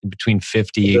between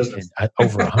 50 and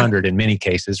over 100 in many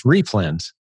cases,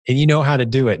 Replens. And you know how to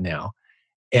do it now.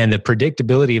 And the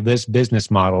predictability of this business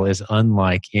model is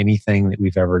unlike anything that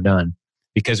we've ever done,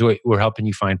 because we're helping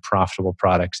you find profitable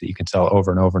products that you can sell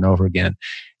over and over and over again.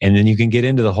 And then you can get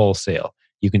into the wholesale.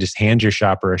 You can just hand your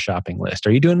shopper a shopping list.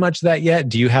 Are you doing much of that yet?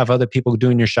 Do you have other people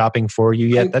doing your shopping for you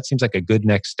yet? That seems like a good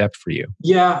next step for you.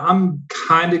 Yeah, I'm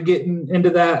kind of getting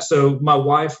into that. So my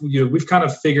wife, we've kind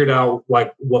of figured out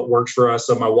like what works for us.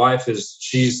 So my wife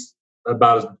she's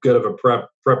about as good of a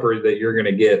prepper that you're going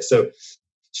to get. So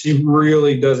she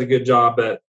really does a good job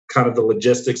at kind of the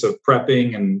logistics of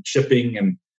prepping and shipping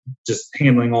and just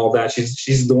handling all that.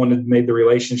 She's the one that made the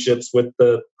relationships with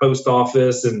the post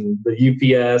office and the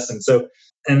UPS. And so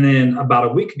And then about a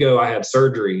week ago, I had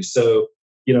surgery. So,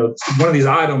 one of these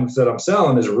items that I'm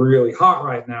selling is really hot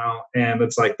right now. And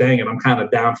it's like, dang it, I'm kind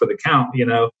of down for the count,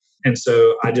 And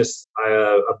so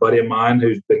a buddy of mine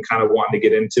who's been kind of wanting to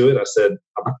get into it, I said,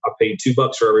 I'll pay you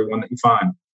 $2 for every one that you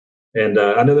find. And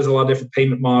I know there's a lot of different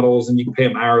payment models and you can pay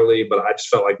them hourly, but I just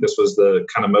felt like this was the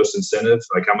kind of most incentive.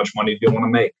 Like, how much money do you want to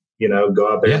make?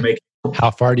 Go out there and make it.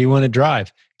 How far do you want to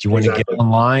drive? Do you want to get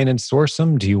online and source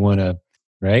them? Do you want to,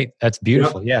 right? That's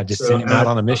beautiful. Yep. Yeah. Just send them out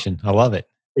on a mission. I love it.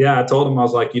 Yeah. I told him, I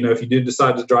was like, if you do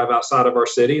decide to drive outside of our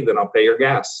city, then I'll pay your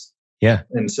gas. Yeah.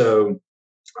 And so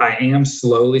I am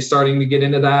slowly starting to get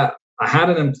into that. I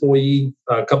had an employee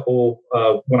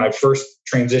when I first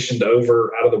transitioned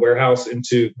over out of the warehouse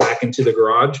back into the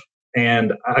garage.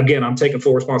 And again, I'm taking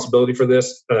full responsibility for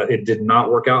this. It did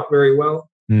not work out very well.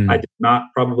 I did not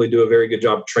probably do a very good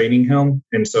job training him.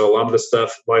 And so a lot of the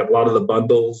stuff, like a lot of the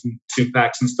bundles and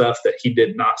 2-packs and stuff that he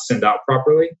did not send out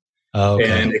properly.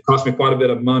 Okay. And it cost me quite a bit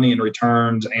of money in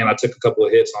returns. And I took a couple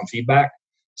of hits on feedback.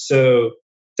 So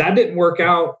that didn't work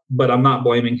out, but I'm not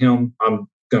blaming him. I'm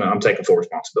taking full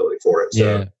responsibility for it.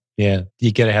 So. Yeah.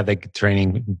 You got to have the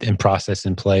training and process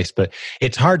in place, but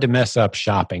it's hard to mess up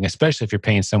shopping, especially if you're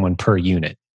paying someone per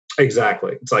unit.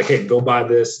 Exactly. It's like, hey, go buy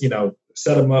this,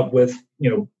 set them up with,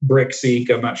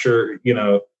 BrickSeek. I'm not sure,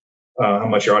 how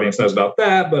much your audience knows about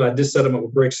that, but I just set them up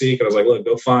with BrickSeek. And I was like, look,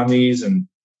 go find these and,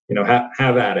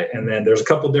 have at it. And then there's a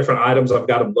couple different items I've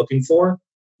got them looking for.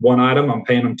 One item I'm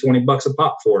paying them $20 a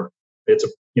pop for. It's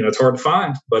hard to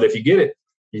find, but if you get it,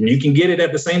 and you can get it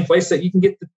at the same place that you can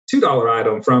get the $2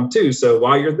 item from too. So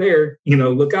while you're there,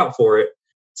 look out for it.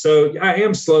 So I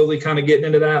am slowly kind of getting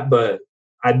into that, but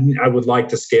I would like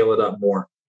to scale it up more.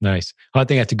 Nice. Well, I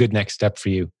think that's a good next step for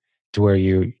you, to where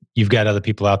you've got other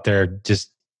people out there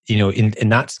just, in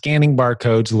not scanning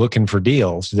barcodes looking for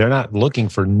deals. They're not looking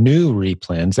for new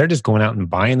replens. They're just going out and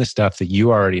buying the stuff that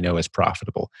you already know is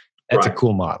profitable. That's a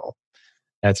cool model.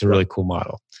 That's a really cool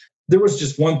model. There was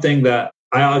just one thing that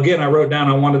I wrote down.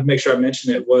 I wanted to make sure I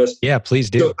mentioned it was. Yeah, please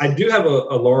do. So I do have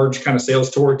a large kind of sales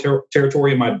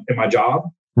territory in my job.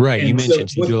 Right. And you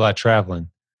mentioned you do a lot of traveling.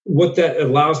 What that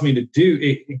allows me to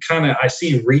do, I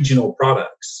see regional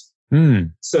products.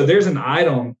 So there's an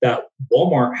item that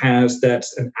Walmart has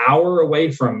that's an hour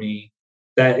away from me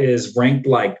that is ranked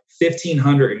like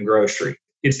 1,500 in grocery.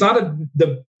 It's not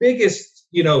the biggest,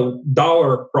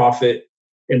 dollar profit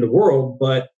in the world,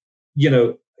 but,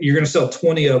 you're going to sell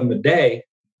 20 of them a day.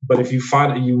 But if you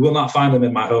find it, you will not find them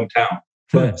in my hometown.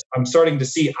 But I'm starting to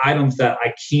see items that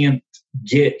I can't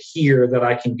get here that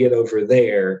I can get over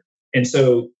there. And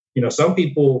so, some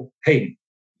people, hey,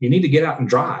 you need to get out and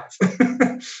drive.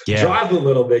 Drive a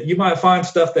little bit. You might find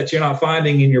stuff that you're not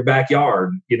finding in your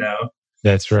backyard,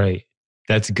 That's right.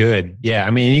 That's good. Yeah. I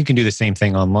mean, you can do the same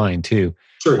thing online too.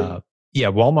 True.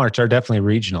 Walmarts are definitely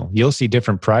regional. You'll see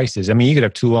different prices. I mean, you could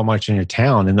have 2 Walmarts in your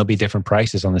town and there'll be different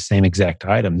prices on the same exact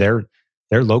item. They're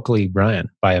locally run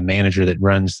by a manager that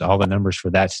runs all the numbers for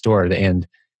that store. And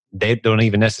they don't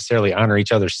even necessarily honor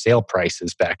each other's sale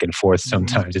prices back and forth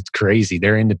sometimes. It's crazy.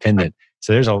 They're independent.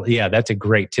 So that's a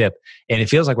great tip. And it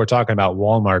feels like we're talking about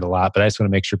Walmart a lot, but I just want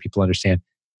to make sure people understand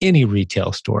any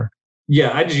retail store.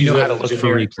 Yeah, I just use how to look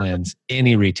for replens.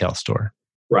 Any retail store.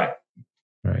 Right.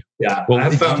 Yeah, well,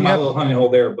 I've found my little honey hole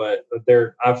there, but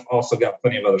I've also got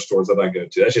plenty of other stores that I go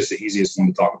to. That's just the easiest one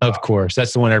to talk about. Of course.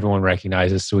 That's the one everyone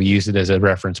recognizes. So we use it as a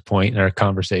reference point in our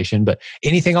conversation. But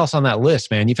anything else on that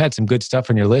list, man? You've had some good stuff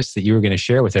on your list that you were going to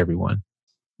share with everyone.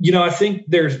 I think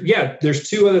there's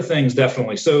 2 other things,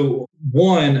 definitely. So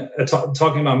one,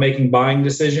 talking about making buying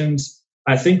decisions,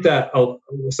 I think that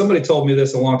somebody told me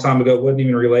this a long time ago. It wasn't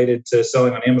even related to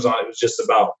selling on Amazon. It was just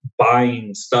about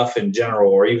buying stuff in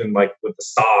general, or even like with the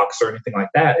stocks or anything like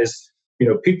that. Is,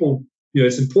 people,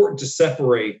 it's important to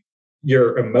separate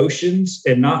your emotions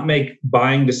and not make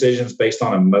buying decisions based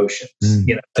on emotions.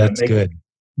 That's good.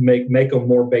 Make them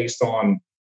more based on,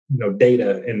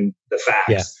 data and the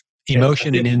facts. Yeah.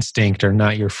 Emotion and instinct are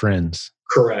not your friends.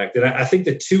 Correct. And I think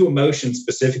the 2 emotions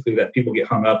specifically that people get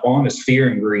hung up on is fear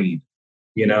and greed.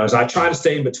 As I try to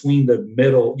stay in between the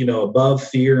middle, above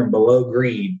fear and below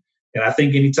greed. And I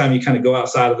think anytime you kind of go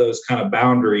outside of those kind of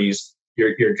boundaries,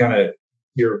 you're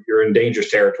in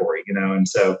dangerous territory, And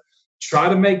so try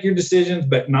to make your decisions,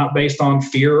 but not based on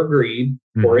fear or greed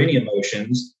or any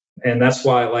emotions. And that's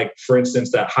why, like, for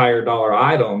instance, that higher dollar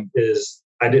item is,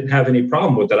 I didn't have any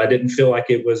problem with it. I didn't feel like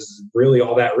it was really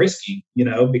all that risky,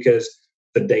 because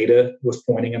the data was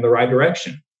pointing in the right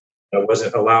direction. I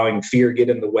wasn't allowing fear get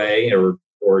in the way, or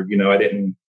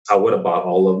I would have bought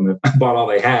all of them. I bought all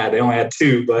they had. They only had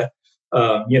 2, but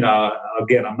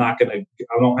Again, I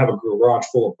don't have a garage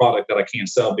full of product that I can't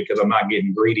sell because I'm not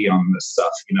getting greedy on this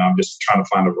stuff. I'm just trying to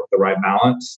find the right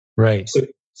balance. Right. So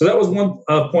that was one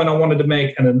point I wanted to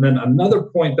make. And then another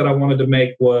point that I wanted to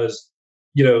make was,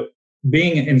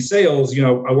 being in sales,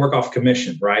 I work off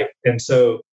commission, right? And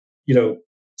so,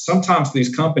 sometimes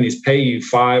these companies pay you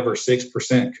 5 or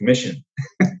 6% commission.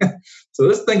 So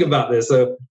let's think about this.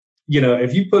 So,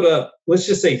 if you put up, let's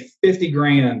just say 50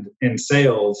 grand in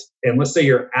sales, and let's say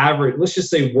your average, let's just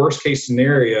say worst case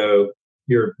scenario,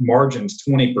 your margin's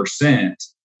 20%,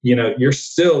 you're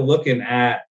still looking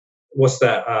at, what's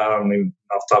that? I don't even,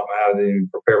 off the top of my head, I didn't even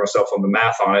prepare myself on the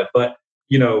math on it, but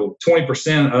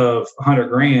 20% of 100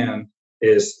 grand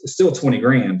is still 20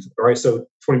 grand, right? So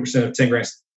 20% of 10 grand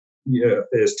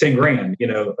is 10 grand,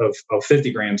 of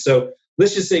 50 grand. So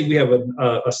let's just say we have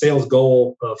a sales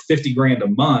goal of 50 grand a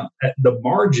month. The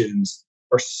margins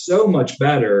are so much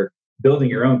better building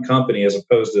your own company as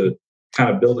opposed to kind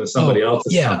of building somebody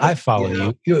else's company. I follow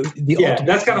you.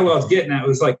 That's kind of what I was getting at. It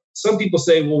was like, some people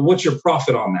say, well, what's your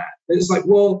profit on that? It's like,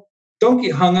 well, don't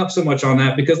get hung up so much on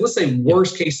that, because let's say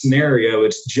worst case scenario,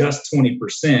 it's just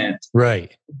 20%.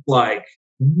 Right. Like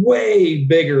way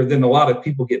bigger than a lot of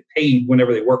people get paid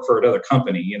whenever they work for another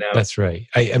company, That's right.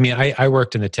 I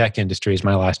worked in the tech industry as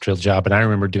my last real job, and I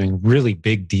remember doing really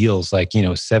big deals, like,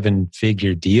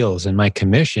 7-figure deals, and my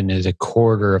commission is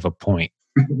 1/4 of a point.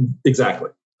 Exactly.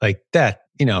 Like that,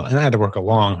 and I had to work a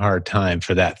long, hard time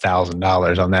for that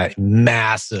 $1,000 on that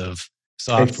massive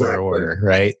software order,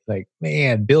 right? Like,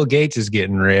 man, Bill Gates is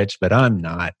getting rich, but I'm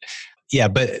not. Yeah,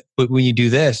 but when you do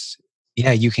this,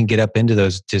 you can get up into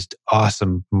those just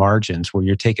awesome margins where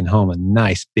you're taking home a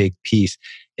nice big piece.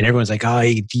 And everyone's like, oh,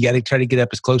 you got to try to get up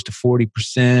as close to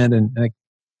 40%. And like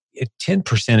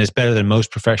 10% is better than most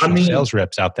professional sales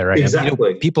reps out there, right?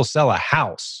 Exactly. People sell a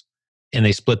house and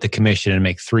they split the commission and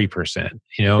make 3%.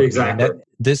 Exactly.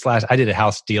 I did a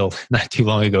house deal not too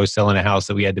long ago, selling a house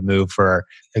that we had to move for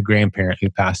a grandparent who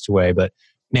passed away. But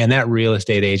man, that real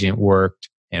estate agent worked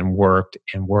and worked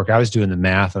and worked. I was doing the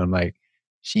math, and I'm like,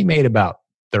 she made about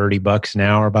 $30 an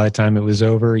hour by the time it was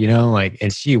over,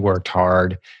 and she worked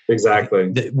hard.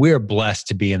 Exactly. We're blessed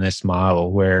to be in this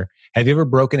model where, have you ever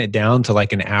broken it down to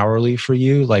like an hourly for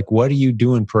you? Like, what are you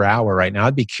doing per hour right now?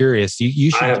 I'd be curious.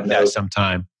 You should do that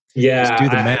sometime. Yeah. Just do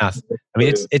the math.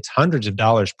 It's hundreds of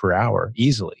dollars per hour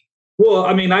easily. Well,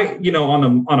 on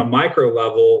a micro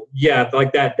level,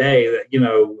 like that day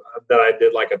that, that I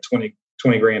did like a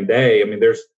 20 grand day.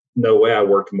 There's no way I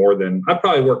worked more than, I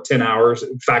probably worked 10 hours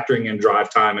factoring in drive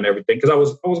time and everything. Cause I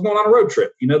was going on a road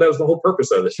trip, that was the whole purpose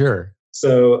of it. Sure.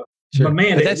 So, Sure. But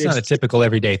man, but that's not a typical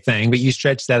everyday thing, but you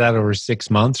stretch that out over 6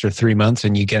 months or 3 months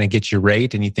and you kind of get your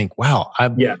rate and you think, wow,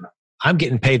 I'm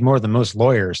getting paid more than most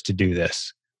lawyers to do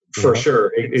this. For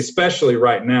sure. Especially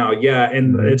right now. Yeah.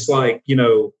 And it's like,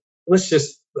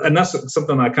 and that's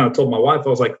something I kind of told my wife. I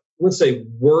was like, let's say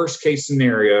worst case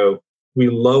scenario, we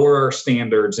lower our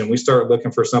standards and we start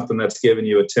looking for something that's giving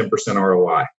you a 10%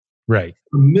 ROI. Right.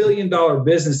 $1 million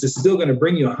business is still going to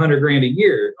bring you $100 grand a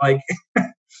year. Like,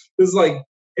 it's like,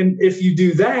 and if you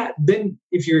do that, then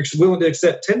if you're willing to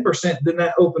accept 10%, then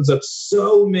that opens up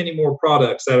so many more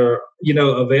products that are,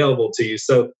 available to you.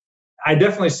 So I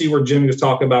definitely see where Jimmy was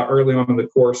talking about early on in the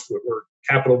course where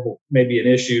capital may be an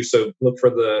issue. So look for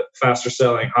the faster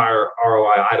selling, higher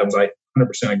ROI items. I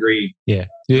 100% agree. Yeah.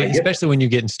 Especially when you're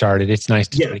getting started, it's nice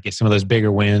to try to get some of those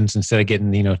bigger wins instead of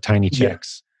getting, tiny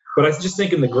checks. But I just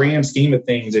think in the grand scheme of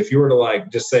things, if you were to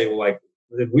just say,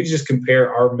 if we just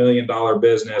compare our $1 million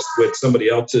business with somebody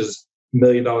else's $1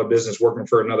 million business working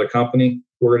for another company,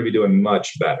 we're going to be doing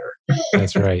much better.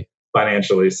 That's right.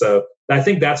 Financially. So I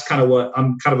think that's kind of what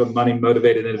I'm kind of a money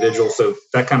motivated individual. So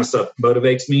that kind of stuff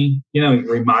motivates me, it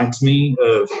reminds me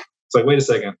of, it's like, wait a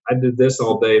second, I did this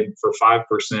all day for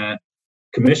 5%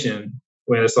 commission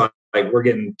when it's like we're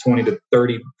getting 20 to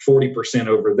 30, 40%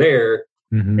 over there.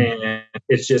 Mm-hmm. And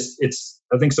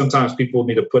I think sometimes people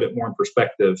need to put it more in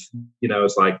perspective.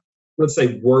 It's like, let's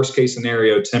say worst case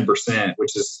scenario, 10%,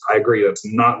 which is, I agree, that's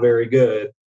not very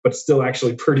good, but still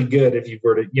actually pretty good if you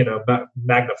were to,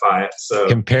 magnify it. So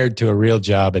compared to a real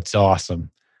job, it's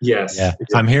awesome. Yes. Yeah.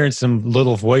 I'm hearing some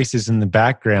little voices in the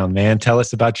background, man. Tell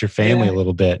us about your family a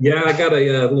little bit. Yeah. I got a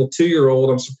little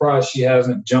 2-year-old. I'm surprised she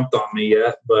hasn't jumped on me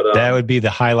yet, but that would be the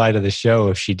highlight of the show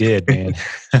if she did, man.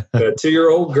 A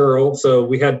 2-year-old girl. So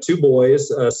we had 2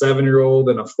 boys, a 7-year-old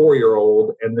and a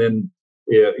 4-year-old. And then,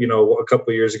 a couple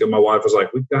of years ago, my wife was like,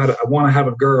 I want to have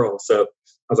a girl. So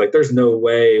I was like, there's no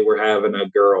way we're having a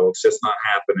girl. It's just not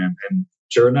happening. And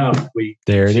sure enough, she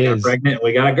got pregnant and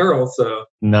we got a girl. So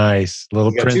nice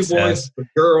little princess. 2 boys, a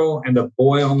girl, and a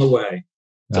boy on the way.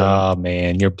 So, oh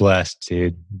man, you're blessed,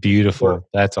 dude. Beautiful.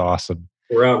 That's awesome.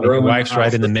 We're And your outgrowing. wife's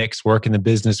right in the mix, working the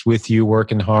business with you,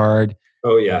 working hard.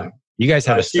 Oh yeah. You guys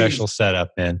have a She special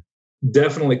setup, man.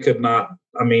 definitely could not.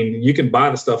 I mean, you can buy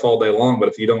the stuff all day long, but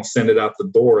if you don't send it out the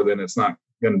door, then it's not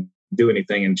going to do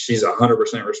anything. And she's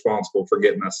 100% responsible for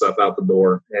getting that stuff out the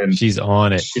door. And She's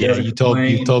on it. she Yeah, doesn't you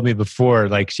complain. told me before,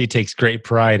 like she takes great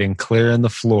pride in clearing the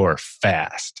floor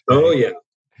fast. Oh yeah.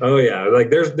 Oh yeah. Like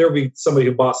there'll be somebody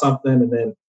who bought something, and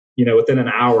then, you know, within an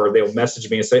hour they'll message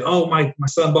me and say, "Oh, my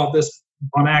son bought this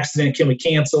on accident. Can we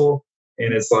cancel?"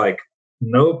 And it's like,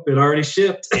 nope, it already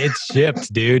shipped. It's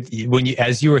shipped, dude.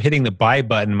 As you were hitting the buy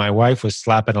button, my wife was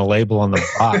slapping a label on the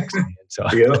box. Man, so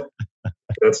Yep.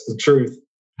 That's the truth.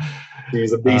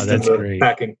 She's a beast in the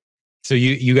packing. So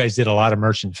you guys did a lot of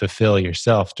merchant fulfill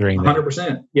yourself during that.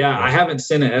 100%. Yeah, I haven't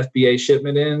sent an FBA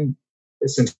shipment in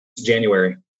since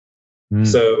January.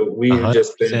 So we have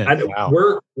just been.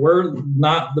 Wow. We're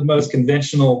not the most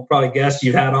conventional probably guest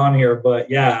you've had on here, but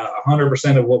yeah,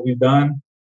 100% of what we've done,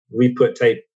 we put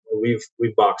tape.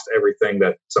 We've boxed everything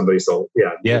that somebody sold.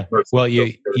 Yeah. Yeah. Well,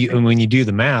 and when you do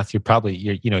the math,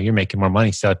 you're making more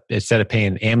money. So instead of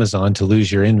paying Amazon to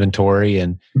lose your inventory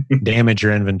and damage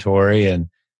your inventory and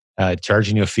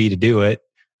charging you a fee to do it,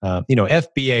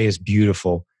 FBA is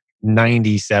beautiful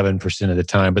 97% of the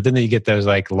time. But then you get those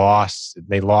like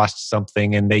they lost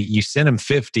something, and you send them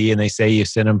 50 and they say you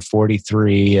sent them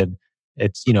 43, and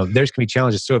it's, there's going to be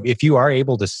challenges. So if you are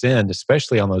able to send,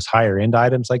 especially on those higher end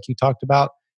items like you talked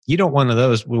about, you don't want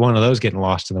one of those getting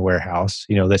lost in the warehouse.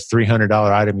 This $300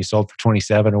 item you sold for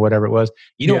 27 or whatever it was.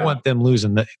 You don't want them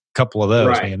losing a couple of those,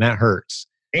 right. Man, that hurts.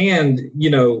 And,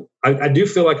 I do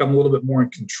feel like I'm a little bit more in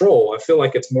control. I feel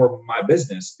like it's more of my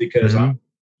business because I'm,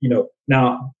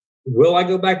 now, will I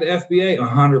go back to FBA?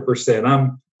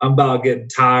 100%. I'm about getting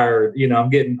tired. I'm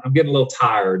getting a little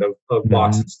tired of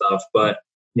boxing stuff, but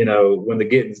when the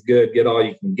getting's good, get all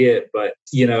you can get. But,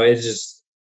 it's just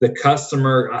the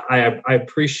customer. I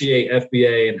appreciate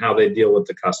FBA and how they deal with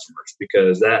the customers,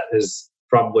 because that is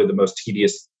probably the most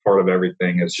tedious part of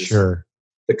everything. Is just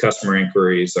the customer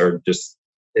inquiries are just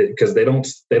because they don't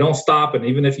stop. And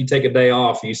even if you take a day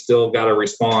off, you still got to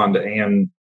respond. And,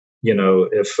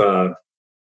 and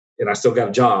I still got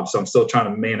a job, so I'm still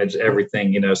trying to manage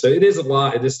everything, so it is a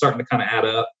lot. It is starting to kind of add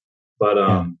up,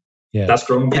 but, yeah. That's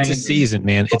growing pains. It's a season,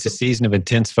 man. It's a season of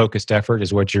intense, focused effort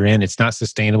is what you're in. It's not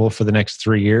sustainable for the next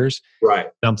 3 years. Right.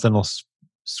 Something will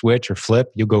switch or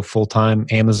flip. You'll go full-time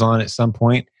Amazon at some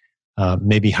point.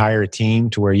 Maybe hire a team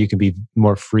to where you can be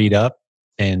more freed up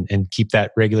and keep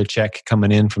that regular check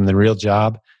coming in from the real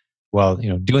job while,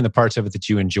 doing the parts of it that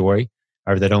you enjoy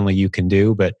or that only you can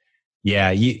do. But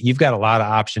yeah, you've got a lot of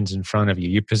options in front of you.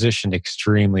 You're positioned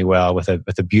extremely well with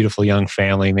a beautiful young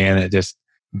family, man.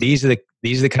 These are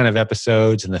the kind of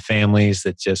episodes and the families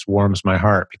that just warms my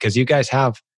heart, because you guys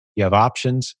have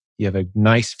options. You have a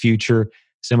nice future.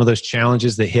 Some of those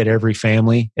challenges that hit every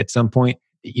family at some point,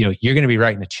 you're going to be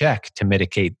writing a check to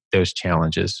mitigate those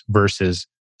challenges versus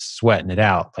sweating it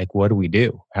out. Like, what do we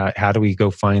do? How do we go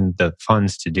find the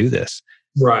funds to do this?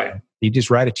 Right. You just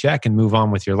write a check and move on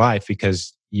with your life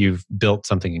because you've built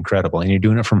something incredible and you're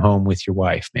doing it from home with your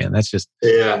wife, man. That's just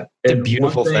it's a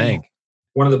beautiful thing.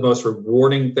 One of the most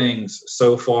rewarding things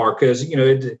so far, because,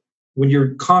 when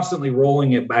you're constantly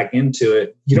rolling it back into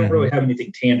it, you don't really have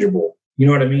anything tangible. You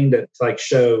know what I mean? To like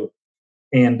show.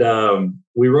 And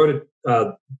we wrote it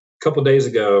a couple of days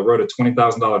ago, wrote a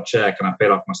 $20,000 check, and I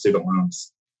paid off my student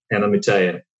loans. And let me tell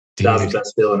you, that was the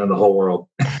best feeling in the whole world.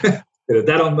 If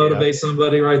that don't motivate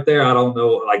somebody right there, I don't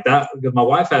know. Like that, because my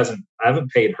wife I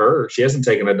haven't paid her. She hasn't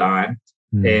taken a dime.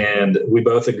 And we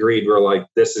both agreed. We're like,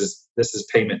 this is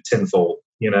payment tenfold,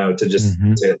 to just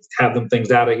to have them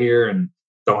things out of here and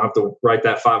don't have to write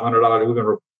that $500. We've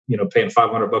been, paying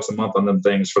 $500 a month on them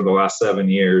things for the last 7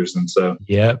 years. And so,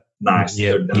 nice.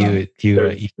 Yep.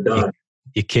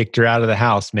 You kicked her out of the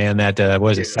house, man. That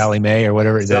was it Sally Mae or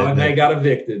whatever? Sally Mae got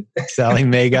evicted. Sally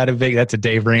Mae got evicted. That's a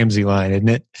Dave Ramsey line, isn't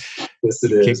it? Yes,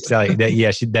 it is. Kicked Sally.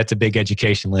 That's a big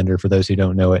education lender for those who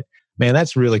don't know it. Man,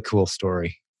 that's a really cool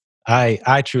story.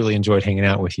 I truly enjoyed hanging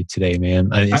out with you today, man.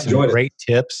 It's some great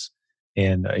tips,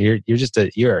 and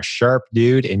you're a sharp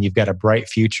dude, and you've got a bright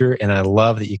future. And I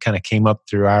love that you kind of came up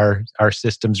through our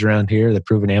systems around here, the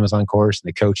Proven Amazon course and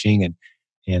the coaching, and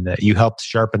you helped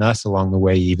sharpen us along the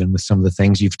way, even with some of the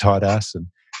things you've taught us. And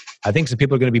I think some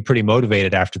people are going to be pretty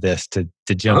motivated after this to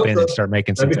jump in and start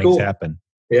making some things happen.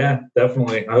 Yeah,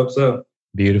 definitely. I hope so.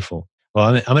 Beautiful. Well,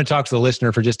 I'm going to talk to the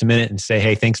listener for just a minute and say,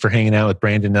 hey, thanks for hanging out with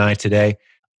Brandon and I today.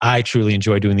 I truly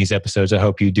enjoy doing these episodes. I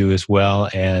hope you do as well.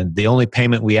 And the only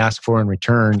payment we ask for in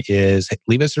return is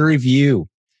leave us a review.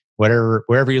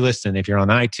 wherever you're listening, if you're on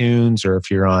iTunes or if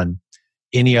you're on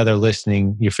any other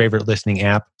your favorite listening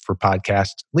app for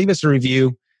podcasts, leave us a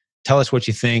review. Tell us what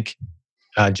you think.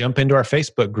 Jump into our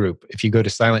Facebook group. If you go to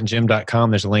silentjim.com,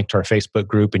 there's a link to our Facebook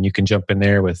group, and you can jump in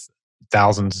there with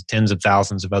thousands, tens of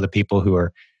thousands of other people who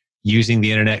are using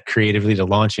the internet creatively to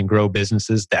launch and grow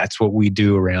businesses. That's what we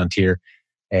do around here,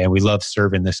 and we love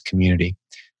serving this community.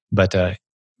 But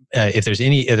if there's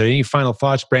any final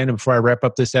thoughts, Brandon, before I wrap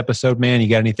up this episode, man, you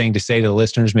got anything to say to the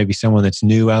listeners? Maybe someone that's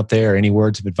new out there, any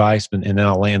words of advice, and then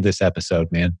I'll land this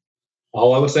episode, man.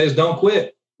 All I would say is don't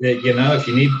quit. If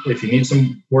you need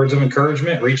some words of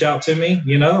encouragement, reach out to me.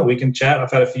 We can chat.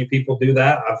 I've had a few people do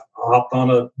that. I've hopped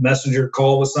on a messenger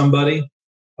call with somebody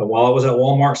while I was at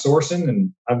Walmart sourcing,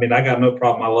 and I got no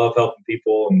problem. I love helping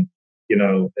people, and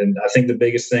I think the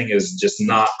biggest thing is just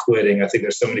not quitting. I think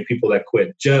there's so many people that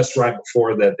quit just right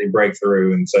before that they break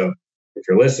through, and so if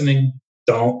you're listening,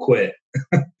 don't quit.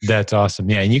 That's awesome.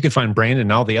 Yeah. And you can find Brandon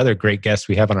and all the other great guests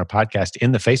we have on our podcast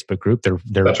in the Facebook group.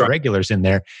 They're right. Regulars in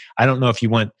there. I don't know if you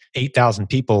want 8,000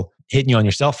 people hitting you on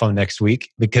your cell phone next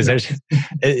week, because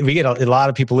we get a lot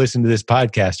of people listening to this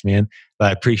podcast, man. But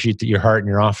I appreciate your heart and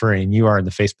your offer, and you are in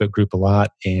the Facebook group a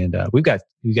lot. And we've got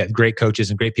great coaches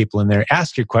and great people in there.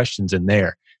 Ask your questions in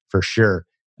there for sure.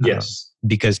 Yes.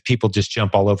 Because people just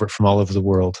jump all over it from all over the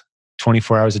world,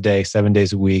 24 hours a day, 7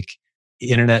 days a week,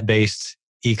 internet-based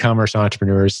e-commerce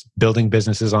entrepreneurs building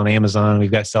businesses on Amazon. We've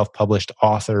got self-published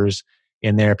authors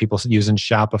in there, people using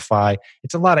Shopify.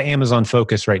 It's a lot of Amazon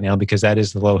focus right now because that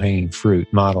is the low-hanging fruit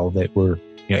model that we're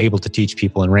able to teach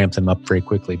people and ramp them up very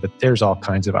quickly. But there's all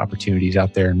kinds of opportunities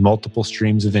out there and multiple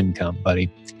streams of income,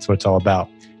 buddy. That's what it's all about.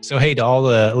 So, hey, to all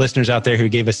the listeners out there who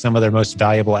gave us some of their most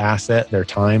valuable asset, their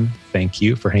time, thank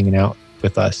you for hanging out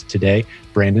with us today.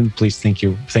 Brandon, please thank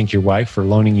your wife for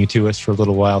loaning you to us for a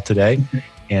little while today.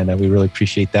 And we really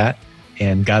appreciate that.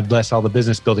 And God bless all the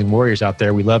business building warriors out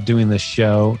there. We love doing this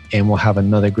show, and we'll have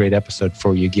another great episode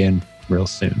for you again real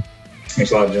soon.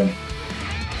 Thanks a lot, Jim.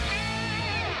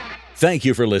 Thank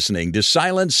you for listening to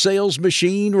Silent Sales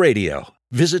Machine Radio.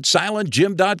 Visit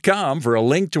silentjim.com for a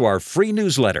link to our free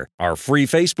newsletter, our free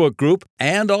Facebook group,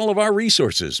 and all of our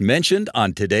resources mentioned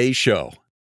on today's show.